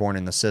are airborne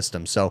in the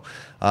system. So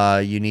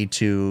you need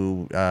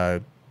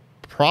to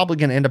probably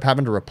going to end up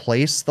having to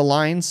replace the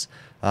lines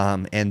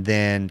and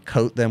then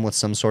coat them with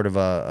some sort of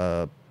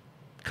a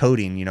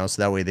coating, you know,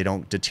 so that way they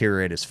don't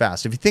deteriorate as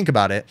fast. If you think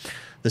about it,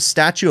 the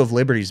Statue of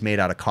Liberty is made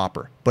out of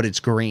copper, but it's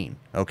green,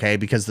 okay,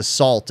 because the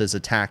salt is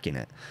attacking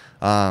it.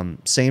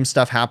 Same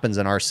stuff happens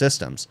in our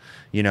systems.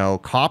 You know,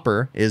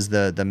 copper is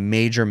the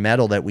major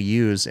metal that we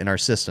use in our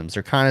systems.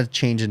 They're kind of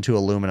changing to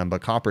aluminum,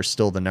 but copper is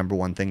still the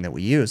 #1 thing that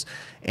we use.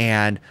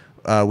 And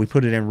we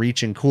put it in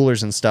reach-in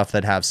coolers and stuff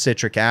that have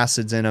citric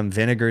acids in them,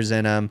 vinegars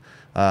in them.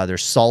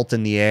 There's salt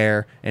in the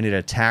air, and it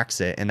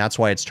attacks it. And that's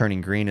why it's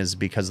turning green, is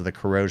because of the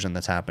corrosion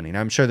that's happening.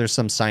 I'm sure there's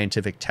some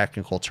scientific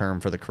technical term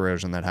for the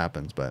corrosion that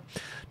happens. But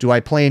do I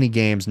play any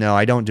games? No,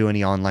 I don't do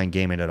any online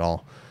gaming at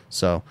all.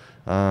 So,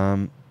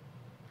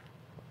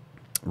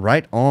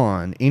 right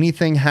on.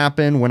 Anything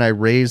happen when I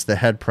raise the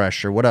head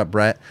pressure? What up,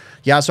 Brett?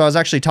 Yeah, so I was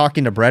actually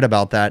talking to Brett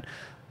about that.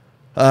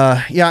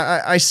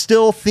 Yeah, I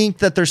still think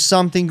that there's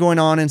something going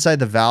on inside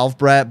the valve,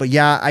 Brett. But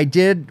yeah, I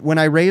did, when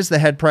I raised the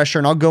head pressure,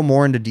 and I'll go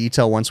more into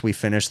detail once we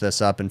finish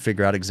this up and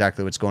figure out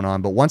exactly what's going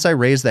on. But once I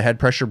raised the head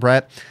pressure,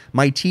 Brett,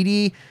 my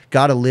TD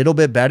got a little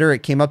bit better.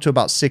 It came up to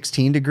about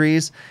 16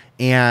 degrees.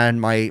 And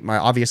my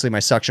obviously my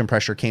suction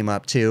pressure came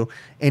up too.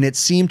 And it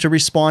seemed to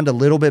respond a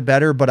little bit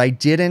better, but I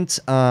didn't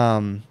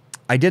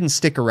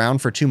stick around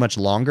for too much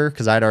longer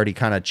because I'd already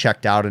kind of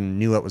checked out and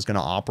knew it was going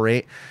to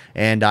operate.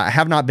 And I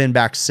have not been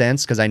back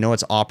since because I know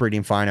it's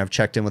operating fine. I've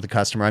checked in with the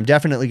customer. I'm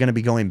definitely going to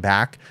be going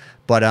back,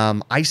 but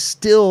I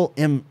still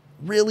am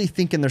really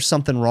thinking there's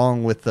something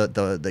wrong with the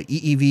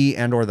EEV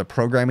and or the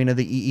programming of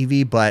the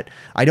EEV, but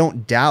I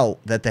don't doubt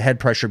that the head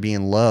pressure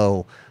being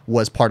low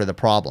was part of the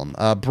problem.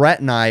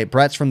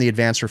 Brett's from the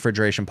Advanced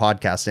Refrigeration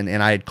podcast,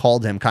 and I had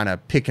called him kind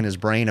of picking his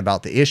brain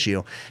about the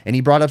issue, and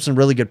he brought up some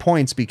really good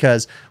points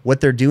because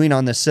what they're doing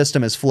on this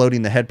system is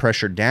floating the head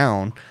pressure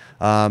down.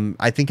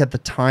 I think at the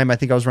time, I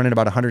think I was running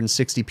about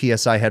 160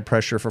 PSI head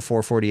pressure for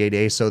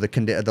 448A, so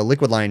the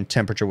liquid line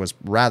temperature was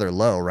rather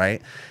low,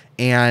 right?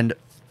 And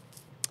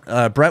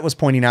Brett was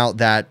pointing out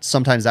that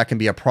sometimes that can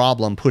be a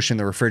problem pushing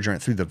the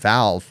refrigerant through the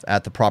valve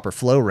at the proper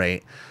flow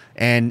rate.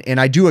 And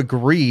I do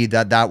agree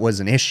that that was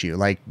an issue,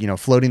 like, you know,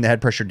 floating the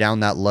head pressure down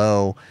that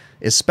low,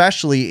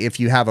 especially if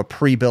you have a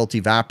pre-built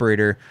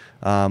evaporator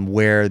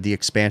where the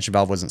expansion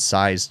valve wasn't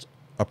sized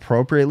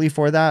appropriately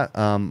for that.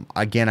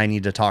 Again, I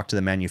need to talk to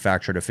the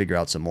manufacturer to figure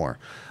out some more.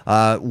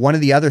 One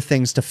of the other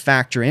things to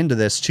factor into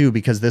this too,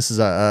 because this is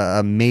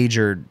a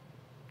major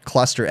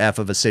cluster F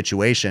of a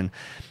situation,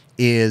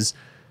 is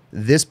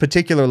this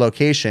particular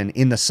location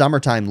in the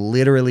summertime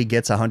literally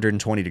gets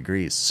 120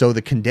 degrees. So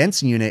the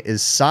condensing unit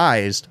is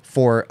sized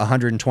for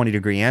 120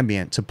 degree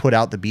ambient to put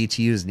out the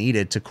BTUs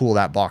needed to cool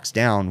that box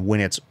down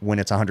when it's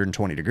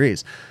 120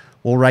 degrees.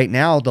 Well, right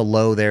now the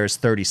low there is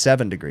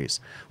 37 degrees.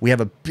 We have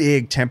a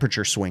big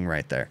temperature swing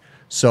right there.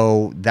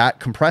 So that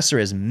compressor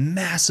is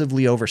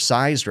massively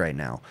oversized right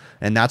now.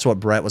 And that's what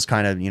Brett was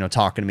kind of, you know,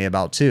 talking to me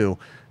about too.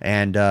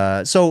 And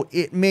so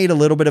it made a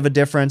little bit of a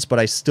difference, but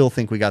I still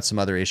think we got some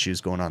other issues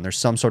going on. There's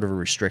some sort of a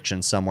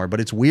restriction somewhere, but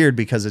it's weird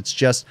because it's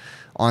just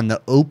on the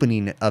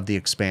opening of the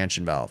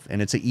expansion valve, and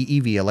it's an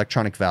EEV,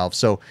 electronic valve.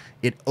 So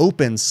it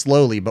opens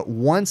slowly, but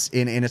once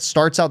and it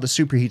starts out, the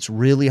superheat's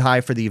really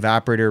high for the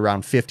evaporator,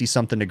 around 50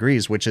 something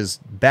degrees, which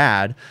is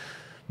bad.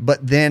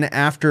 But then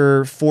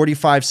after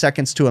 45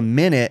 seconds to a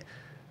minute,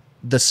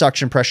 the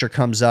suction pressure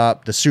comes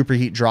up, the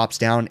superheat drops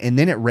down, and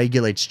then it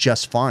regulates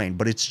just fine.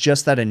 But it's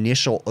just that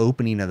initial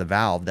opening of the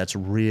valve that's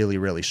really,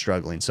 really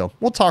struggling. So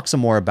we'll talk some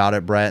more about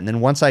it, Brett. And then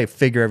once I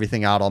figure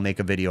everything out, I'll make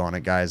a video on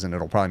it, guys, and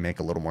it'll probably make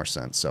a little more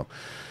sense. So,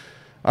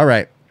 all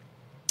right.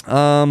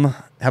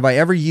 Have I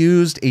ever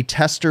used a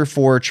tester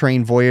for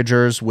Train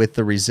Voyagers with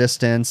the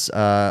resistance?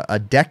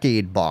 A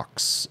decade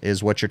box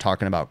is what you're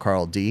talking about,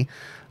 Carl D.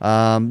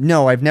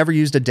 No, I've never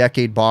used a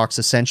decade box,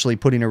 essentially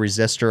putting a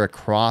resistor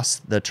across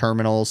the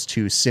terminals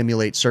to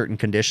simulate certain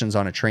conditions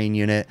on a train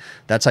unit.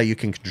 That's how you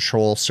can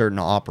control certain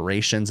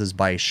operations, is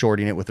by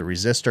shorting it with a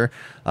resistor.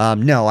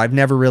 No, I've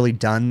never really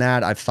done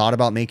that. I've thought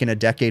about making a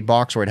decade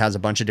box where it has a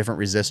bunch of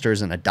different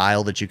resistors and a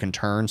dial that you can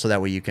turn so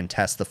that way you can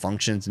test the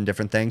functions and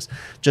different things.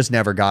 Just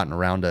never gotten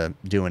around to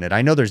doing it.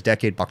 I know there's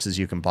decade boxes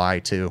you can buy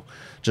too.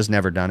 Just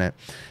never done it.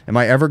 Am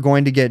I ever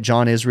going to get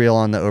John Israel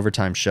on the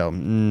overtime show?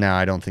 No,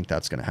 I don't think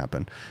that's going to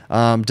happen.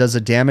 Does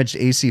a damaged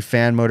AC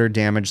fan motor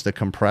damage the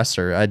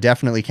compressor?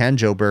 Definitely can,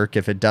 Joe Burke.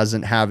 If it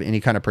doesn't have any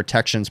kind of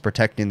protections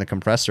protecting the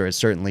compressor, it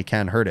certainly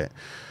can hurt it.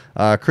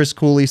 Chris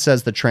Cooley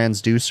says the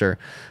transducer.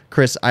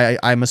 Chris,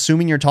 I'm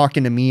assuming you're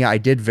talking to me. I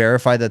did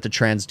verify that the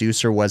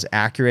transducer was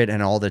accurate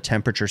and all the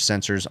temperature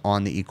sensors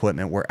on the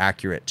equipment were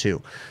accurate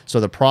too. So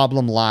the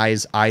problem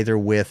lies either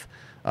with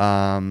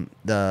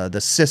the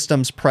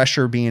system's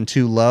pressure being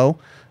too low,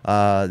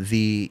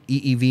 the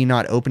EEV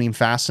not opening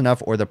fast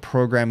enough, or the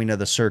programming of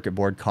the circuit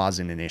board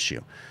causing an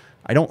issue.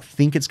 I don't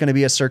think it's going to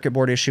be a circuit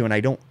board issue, and I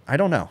don't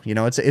know. You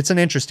know, it's an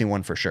interesting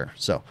one for sure.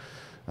 So,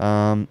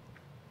 oh,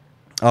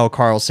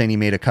 Carl's saying he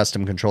made a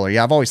custom controller.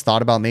 Yeah, I've always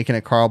thought about making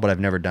it, Carl, but I've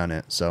never done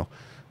it. So,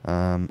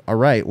 All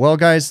right. Well,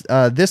 guys,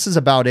 this is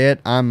about it.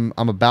 I'm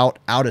about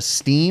out of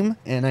steam,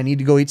 and I need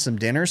to go eat some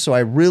dinner. So I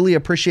really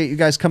appreciate you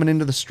guys coming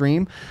into the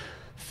stream.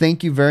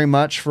 Thank you very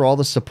much for all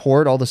the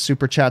support, all the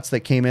super chats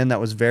that came in. That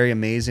was very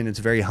amazing. It's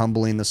very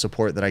humbling, the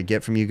support that I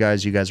get from you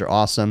guys. You guys are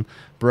awesome.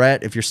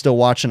 Brett, if you're still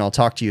watching, I'll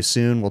talk to you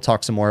soon. We'll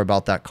talk some more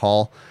about that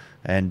call.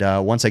 And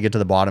once I get to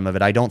the bottom of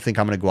it, I don't think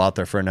I'm going to go out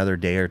there for another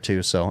day or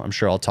two. So I'm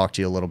sure I'll talk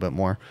to you a little bit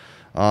more.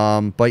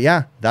 But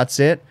yeah, that's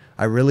it.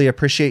 I really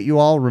appreciate you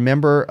all.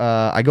 Remember,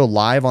 I go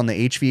live on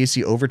the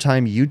HVAC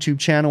Overtime YouTube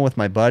channel with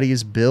my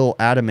buddies, Bill,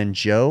 Adam, and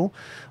Joe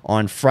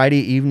on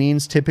Friday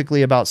evenings,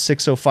 typically about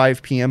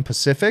 6:05 p.m.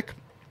 Pacific.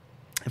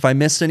 If I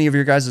missed any of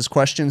your guys'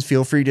 questions,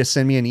 feel free to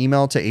send me an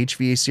email to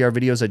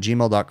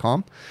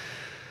hvacrvideos@gmail.com.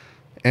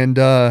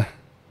 And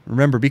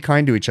remember, be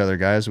kind to each other,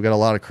 guys. We got a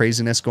lot of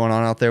craziness going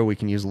on out there. We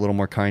can use a little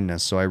more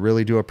kindness. So I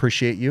really do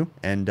appreciate you,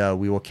 and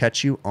we will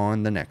catch you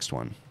on the next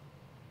one.